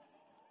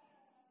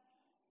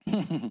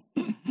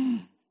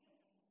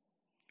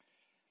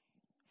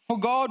 For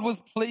God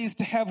was pleased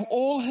to have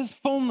all his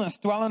fullness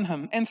dwell in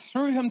him, and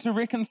through him to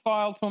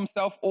reconcile to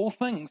himself all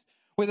things,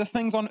 whether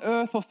things on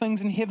earth or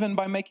things in heaven,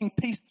 by making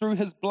peace through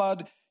his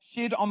blood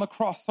shed on the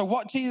cross. So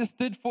what Jesus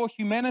did for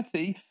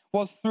humanity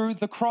was through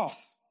the cross.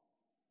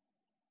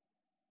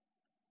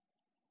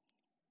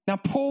 Now,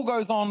 Paul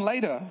goes on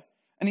later,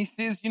 and he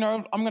says,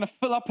 I'm going to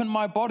fill up in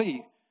my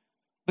body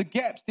the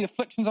gaps, the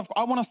afflictions of,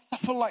 I want to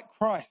suffer like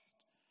Christ,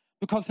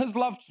 because his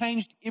love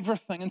changed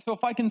everything. And so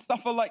if I can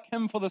suffer like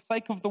him for the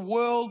sake of the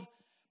world,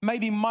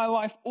 maybe my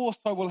life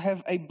also will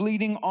have a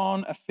bleeding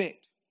on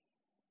effect.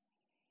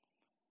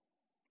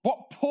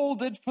 What Paul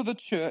did for the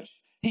church,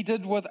 he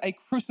did with a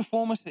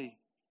cruciformity.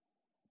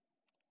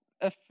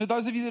 For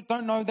those of you that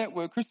don't know that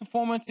word,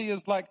 cruciformity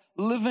is like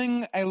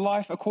living a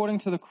life according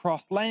to the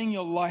cross, laying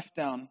your life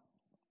down.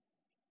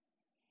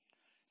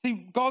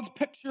 See, God's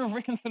picture of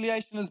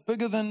reconciliation is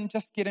bigger than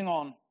just getting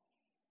on.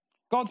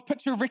 God's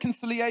picture of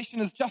reconciliation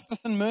is justice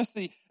and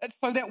mercy. It's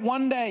so that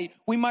one day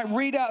we might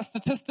read out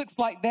statistics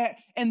like that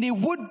and there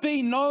would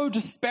be no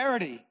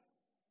disparity,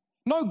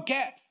 no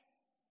gap,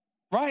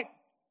 right?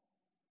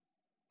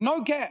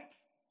 No gap.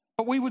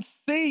 But we would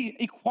see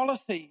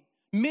equality,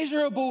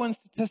 measurable in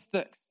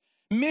statistics,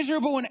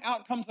 measurable in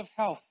outcomes of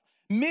health,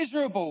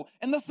 measurable.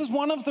 And this is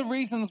one of the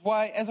reasons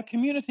why, as a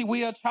community,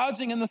 we are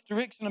charging in this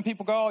direction. And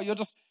people go, oh,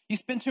 you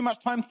spend too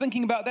much time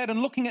thinking about that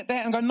and looking at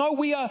that, and go, no,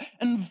 we are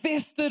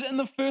invested in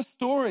the first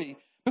story.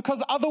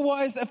 Because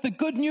otherwise, if the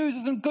good news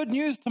isn't good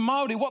news to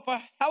Māori, what the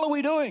hell are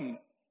we doing?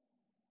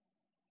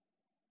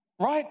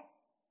 Right?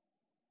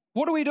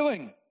 What are we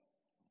doing?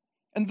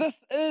 And this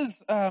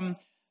is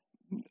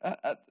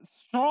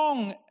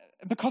strong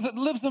because it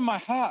lives in my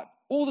heart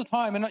all the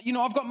time. And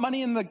I've got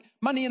money in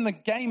the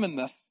game in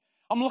this.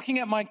 I'm looking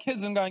at my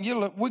kids and going,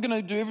 look, we're going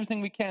to do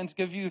everything we can to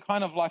give you the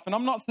kind of life. And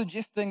I'm not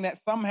suggesting that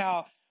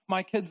somehow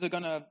my kids are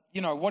going to,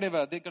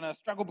 whatever, they're going to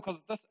struggle because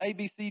of this A,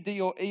 B, C, D,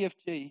 or E, F,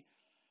 G.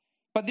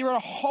 But there are a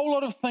whole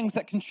lot of things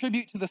that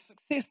contribute to the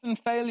success and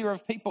failure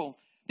of people.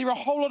 There are a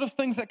whole lot of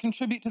things that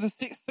contribute to the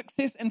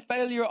success and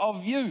failure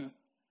of you.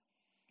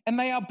 And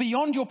they are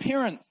beyond your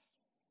parents.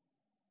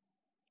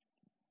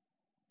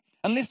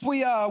 Unless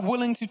we are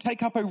willing to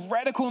take up a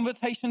radical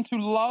invitation to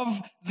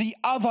love the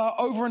other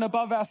over and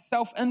above our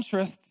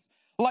self-interests,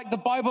 like the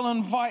Bible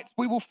invites,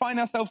 we will find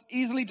ourselves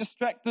easily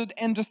distracted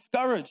and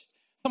discouraged.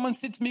 Someone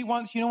said to me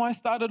once, I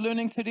started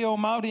learning Te Reo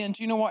Māori, and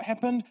do you know what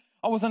happened?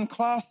 I was in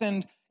class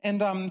and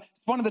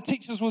one of the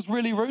teachers was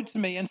really rude to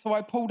me, and so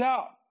I pulled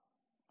out.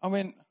 I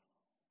went,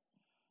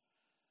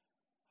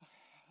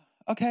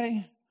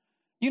 okay.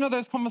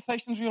 Those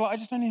conversations where you're like, I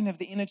just don't even have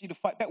the energy to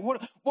fight back.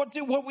 What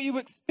were you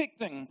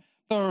expecting?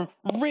 The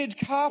red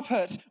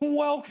carpet.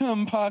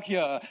 Welcome,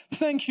 Pākehā.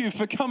 Thank you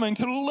for coming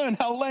to learn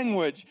our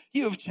language.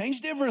 You have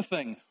changed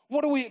everything.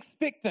 What are we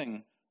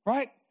expecting,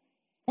 right?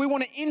 We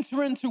want to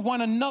enter into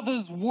one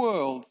another's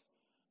world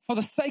for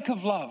the sake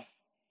of love,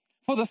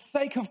 for the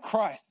sake of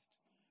Christ.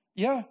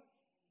 Yeah?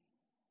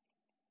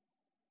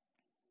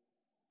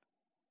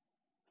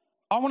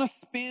 I want to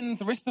spend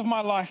the rest of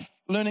my life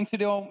learning te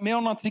reo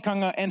meona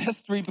tikanga and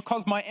history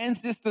because my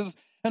ancestors,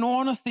 in all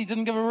honesty,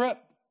 didn't give a rip.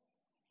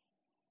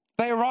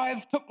 They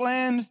arrived, took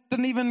land,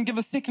 didn't even give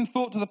a second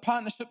thought to the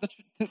partnership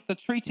the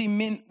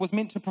treaty was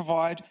meant to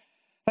provide.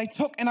 They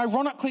took, and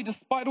ironically,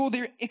 despite all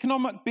their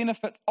economic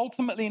benefits,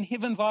 ultimately in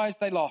heaven's eyes,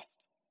 they lost.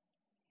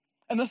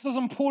 And this is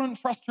important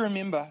for us to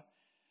remember,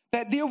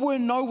 that there were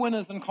no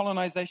winners in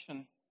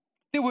colonization.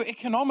 There were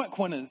economic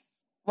winners,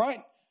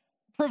 right?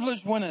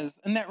 Privileged winners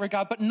in that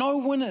regard, but no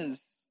winners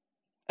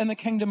in the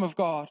kingdom of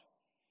God.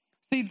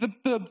 See,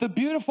 the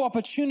beautiful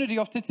opportunity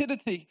of Te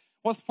Tiriti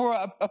was for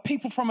a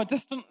people from a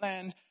distant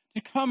land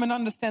to come and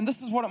understand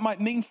this is what it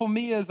might mean for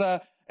me as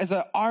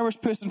an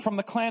Irish person from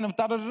the clan of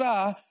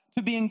da-da-da-da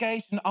to be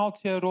engaged in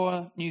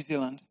Aotearoa, New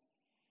Zealand.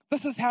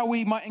 This is how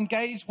we might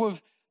engage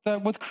with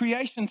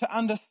creation to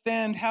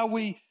understand how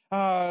we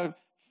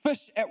fish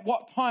at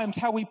what times,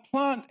 how we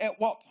plant at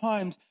what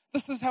times.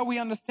 This is how we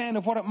understand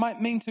of what it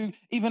might mean to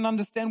even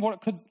understand what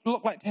it could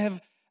look like to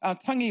have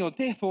tangi or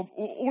death or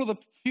all of the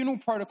funeral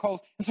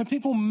protocols. And so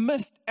people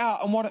missed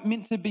out on what it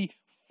meant to be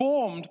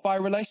formed by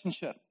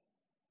relationship.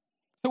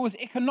 So it was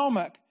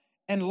economic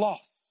and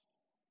loss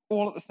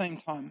all at the same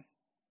time.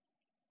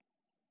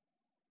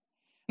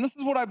 And this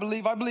is what I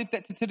believe. I believe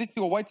that Te Tiriti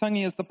or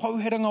Waitangi is the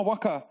pouheranga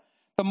waka,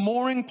 the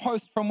mooring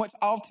post from which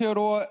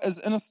Aotearoa is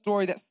in a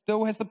story that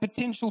still has the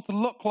potential to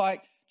look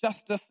like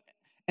justice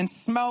and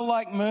smell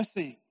like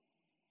mercy.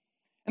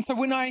 And so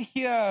when I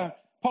hear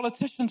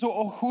politicians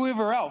or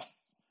whoever else,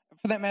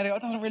 for that matter,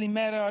 it doesn't really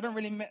matter,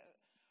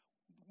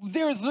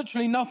 there is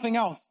literally nothing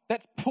else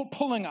that's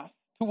pulling us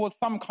towards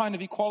some kind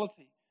of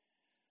equality.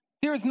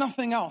 There is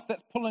nothing else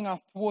that's pulling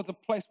us towards a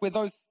place where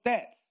those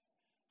stats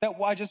that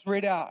I just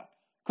read out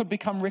could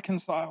become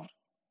reconciled.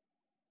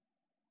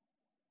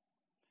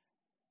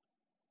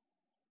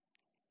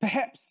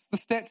 Perhaps the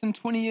stats in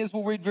 20 years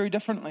will read very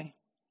differently.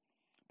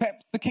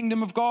 Perhaps the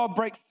kingdom of God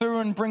breaks through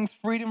and brings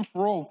freedom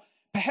for all.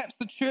 Perhaps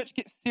the church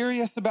gets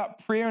serious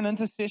about prayer and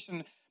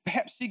intercession.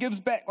 Perhaps she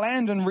gives back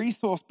land and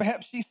resource.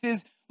 Perhaps she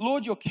says,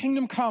 Lord, your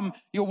kingdom come,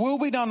 your will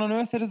be done on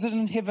earth as it is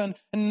in heaven,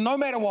 and no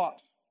matter what.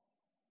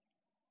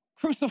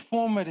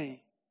 Cruciformity,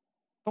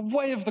 the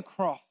way of the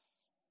cross.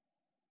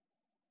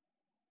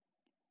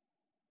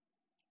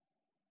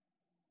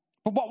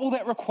 But what will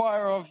that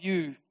require of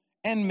you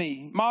and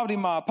me? Māori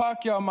mā,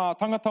 Pākehā mā,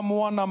 tangata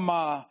moana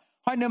mā,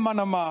 haine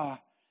mana mā.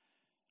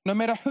 No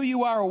matter who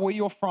you are or where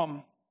you're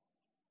from.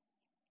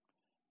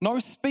 No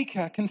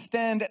speaker can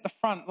stand at the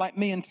front like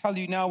me and tell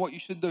you now what you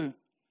should do.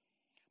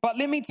 But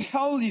let me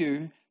tell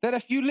you that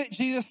if you let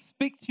Jesus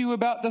speak to you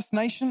about this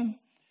nation,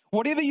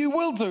 whatever you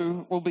will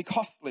do will be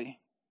costly.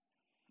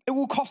 It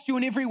will cost you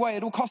in every way.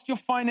 It will cost your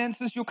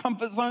finances, your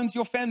comfort zones,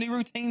 your family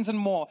routines, and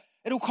more.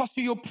 It will cost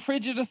you your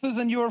prejudices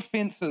and your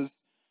offenses.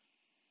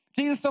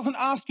 Jesus doesn't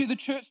ask you, the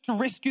church, to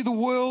rescue the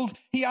world.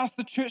 He asks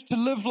the church to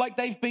live like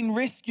they've been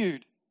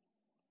rescued.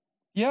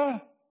 Yeah?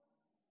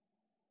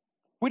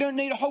 We don't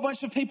need a whole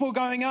bunch of people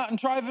going out and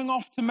driving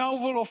off to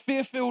Melville or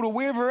Fairfield or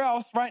wherever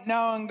else right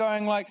now and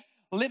going like,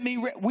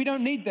 we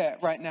don't need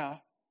that right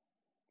now.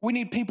 We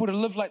need people to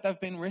live like they've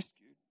been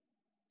rescued.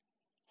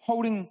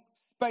 Holding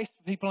space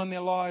for people in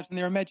their lives and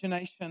their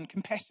imagination,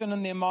 compassion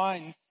in their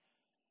minds.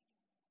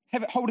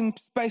 Holding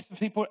space for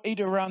people to eat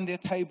around their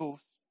tables.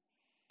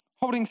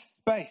 Holding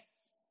space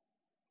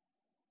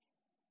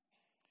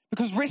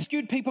Because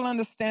rescued people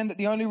understand that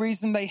the only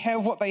reason they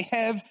have what they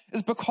have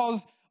is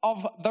because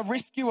of the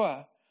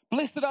rescuer.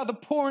 Blessed are the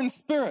poor in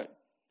spirit.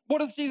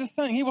 What is Jesus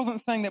saying? He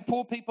wasn't saying that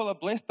poor people are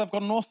blessed, they've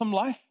got an awesome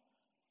life.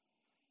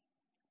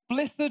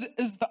 Blessed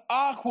is the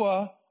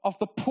ahua of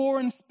the poor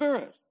in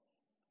spirit.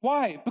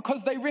 Why?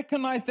 Because they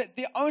recognize that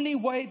the only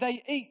way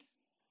they eat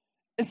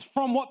is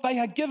from what they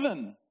are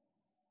given.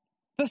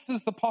 This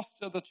is the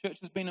posture the church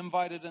has been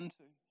invited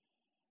into.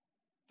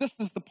 This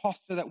is the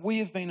posture that we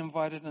have been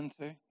invited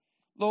into.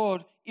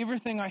 Lord,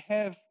 everything I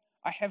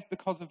have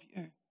because of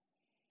you.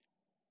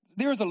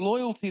 There is a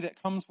loyalty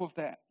that comes with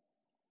that.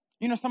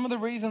 You know, some of the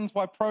reasons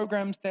why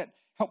programs that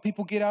help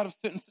people get out of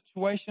certain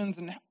situations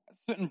and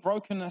certain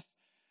brokenness,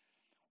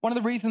 one of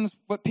the reasons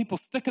that people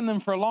stick in them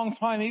for a long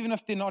time, even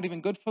if they're not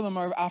even good for them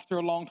after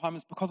a long time,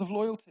 is because of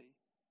loyalty.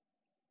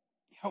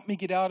 Help me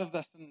get out of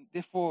this, and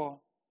therefore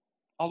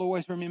I'll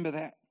always remember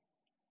that.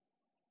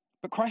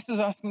 But Christ is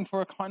asking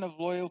for a kind of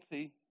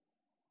loyalty.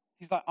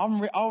 He's like,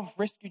 I've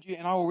rescued you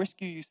and I will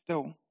rescue you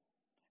still.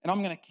 And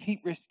I'm going to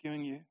keep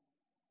rescuing you.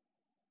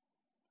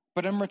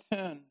 But in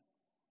return,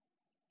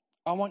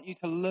 I want you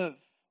to live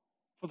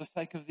for the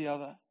sake of the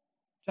other,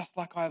 just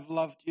like I have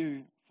loved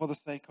you for the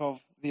sake of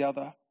the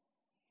other.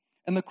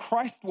 And the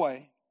Christ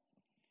way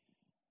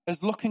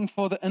is looking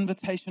for the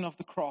invitation of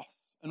the cross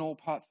in all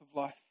parts of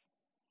life.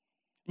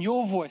 In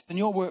your voice, in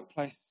your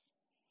workplace,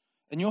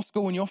 in your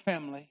school, in your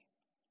family,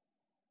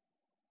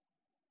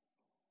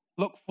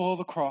 look for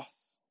the cross.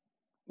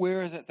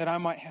 Where is it that I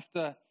might have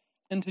to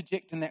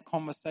interject in that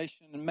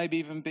conversation and maybe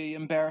even be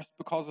embarrassed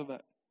because of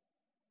it?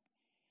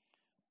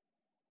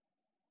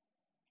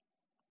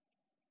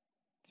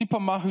 Tipa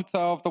Mahuta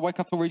of the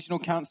Waikato Regional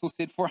Council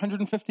said, for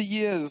 150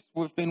 years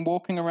we've been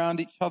walking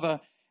around each other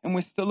and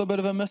we're still a bit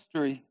of a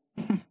mystery.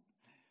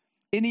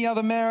 Any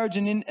other marriage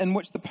in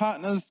which the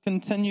partners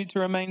continued to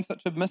remain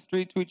such a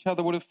mystery to each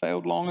other would have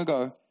failed long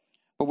ago.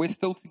 But we're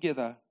still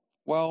together.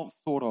 Well,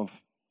 sort of.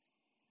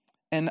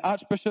 And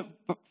Archbishop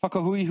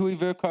Whakahuihui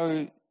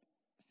Virko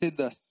said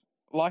this,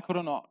 like it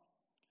or not,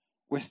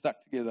 we're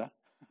stuck together.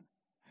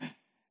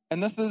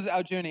 And this is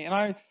our journey. And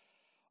I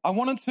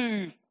wanted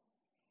to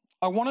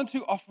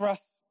offer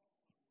us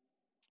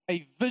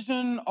a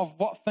vision of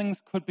what things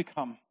could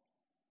become.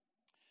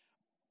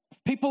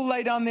 If people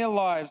lay down their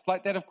lives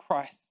like that of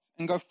Christ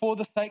and go for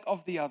the sake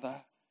of the other,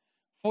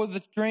 for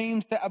the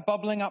dreams that are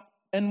bubbling up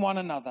in one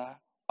another,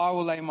 I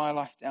will lay my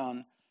life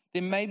down.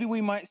 Then maybe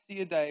we might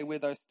see a day where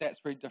those stats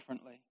read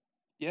differently.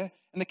 Yeah?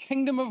 And the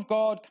kingdom of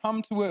God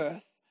come to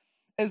earth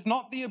is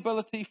not the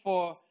ability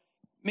for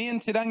me and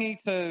Te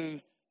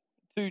Rangi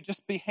to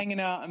just be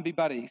hanging out and be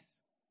buddies.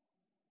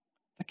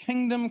 The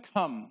kingdom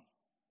come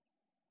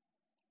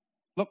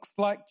looks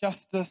like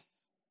justice,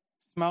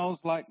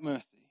 smells like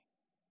mercy,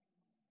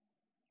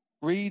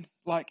 reads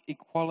like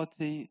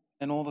equality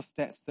and all the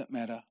stats that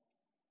matter.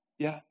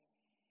 Yeah?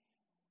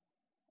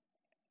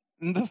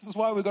 And this is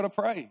why we've got to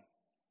pray.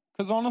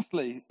 Because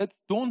honestly, it's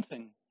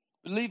daunting.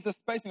 We leave this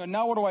space and go,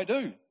 now what do I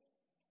do?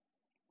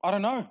 I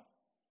don't know.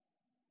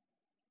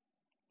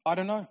 I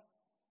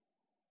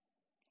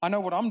know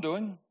what I'm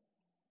doing.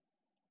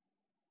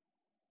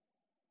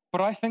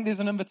 But I think there's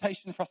an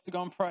invitation for us to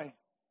go and pray.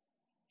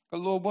 Go,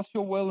 Lord, what's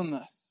your will in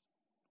this?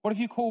 What have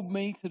you called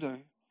me to do?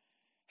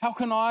 How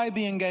can I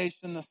be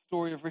engaged in this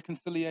story of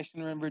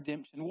reconciliation and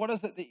redemption? What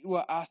is it that you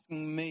are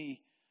asking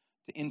me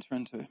to enter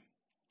into?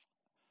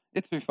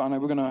 It's too fun.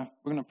 We're gonna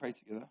pray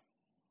together.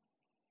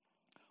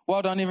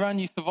 Well done, everyone.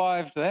 You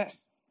survived that.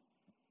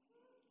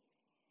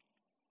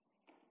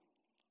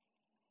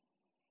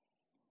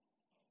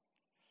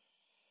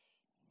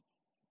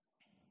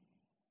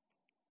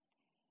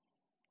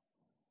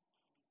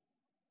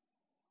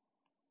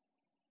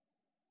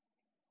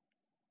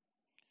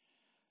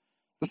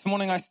 This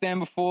morning I stand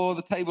before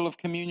the table of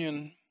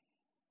communion,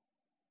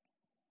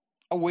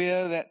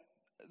 aware that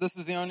this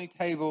is the only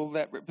table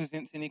that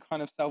represents any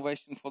kind of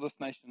salvation for this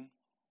nation.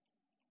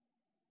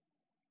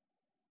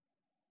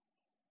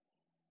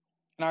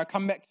 And I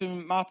come back to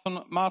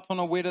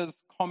Mātona Weda's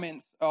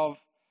comments of,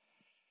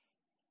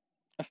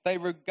 if they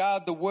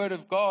regard the word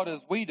of God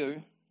as we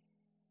do,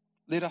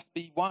 let us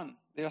be one,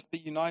 let us be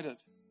united.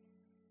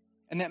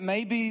 And that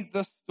maybe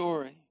this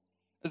story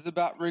is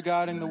about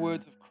regarding the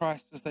words of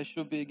Christ as they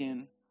should be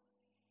again.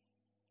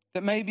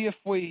 That maybe if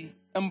we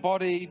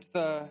embodied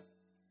the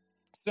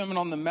Sermon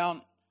on the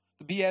Mount,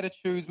 the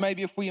Beatitudes,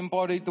 maybe if we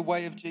embodied the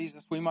way of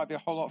Jesus, we might be a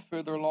whole lot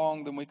further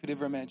along than we could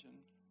ever imagine.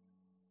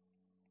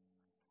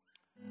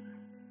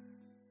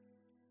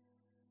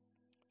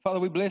 Father,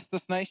 we bless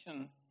this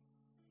nation.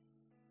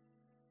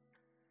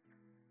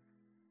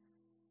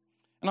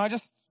 And I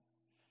just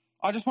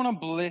want to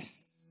bless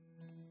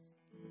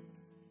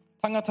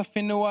tangata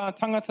whenua,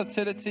 tangata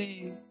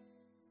tiriti.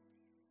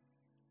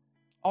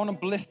 I want to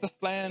bless this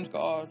land,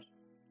 God.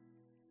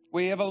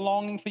 We have a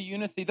longing for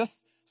unity. This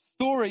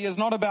story is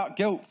not about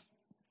guilt,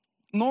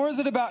 nor is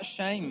it about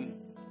shame.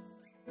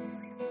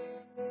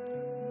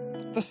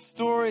 The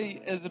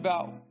story is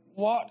about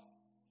what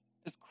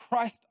is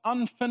Christ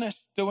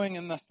unfinished doing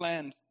in this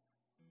land.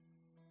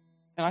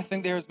 And I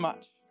think there is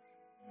much.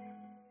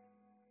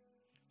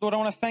 Lord, I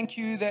want to thank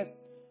you that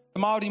the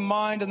Māori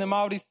mind and the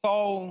Māori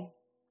soul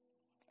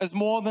is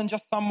more than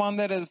just someone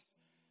that has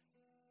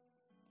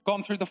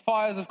gone through the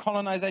fires of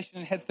colonization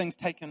and had things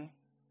taken.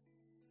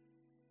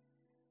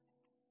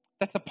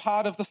 That's a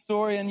part of the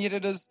story, and yet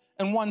it is,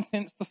 in one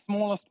sense, the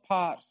smallest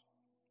part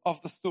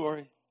of the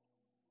story.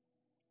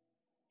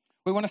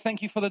 We want to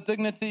thank you for the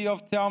dignity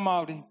of Te Ao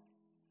Māori,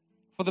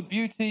 for the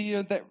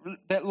beauty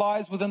that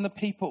lies within the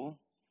people,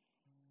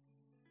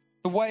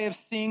 the way of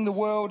seeing the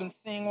world and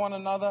seeing one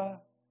another.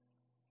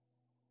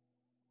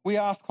 We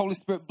ask, Holy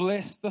Spirit,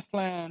 bless this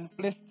land,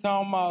 bless Te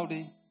Ao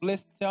Māori,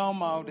 bless Te Ao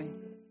Māori.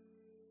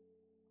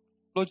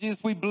 Lord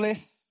Jesus, we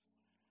bless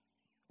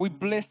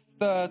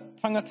the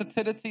tangata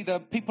Tiriti, the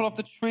people of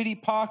the treaty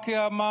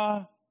Pākehā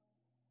mā.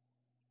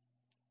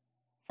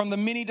 From the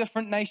many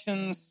different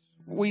nations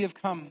we have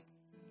come.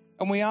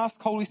 And we ask,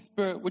 Holy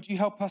Spirit, would you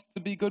help us to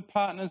be good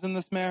partners in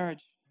this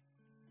marriage?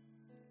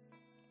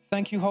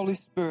 Thank you, Holy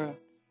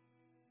Spirit.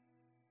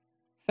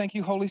 Thank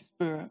you, Holy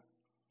Spirit,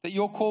 that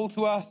your call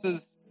to us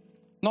is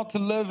not to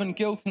live in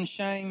guilt and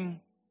shame,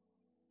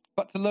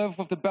 but to live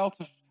with the belt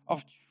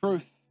of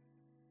truth.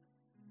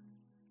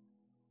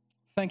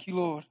 Thank you,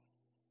 Lord.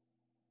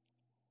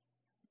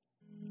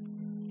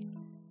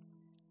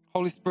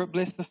 Holy Spirit,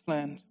 bless this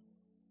land.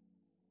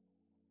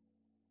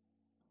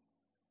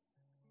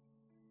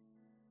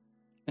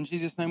 In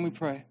Jesus' name we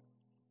pray.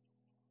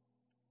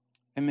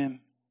 Amen.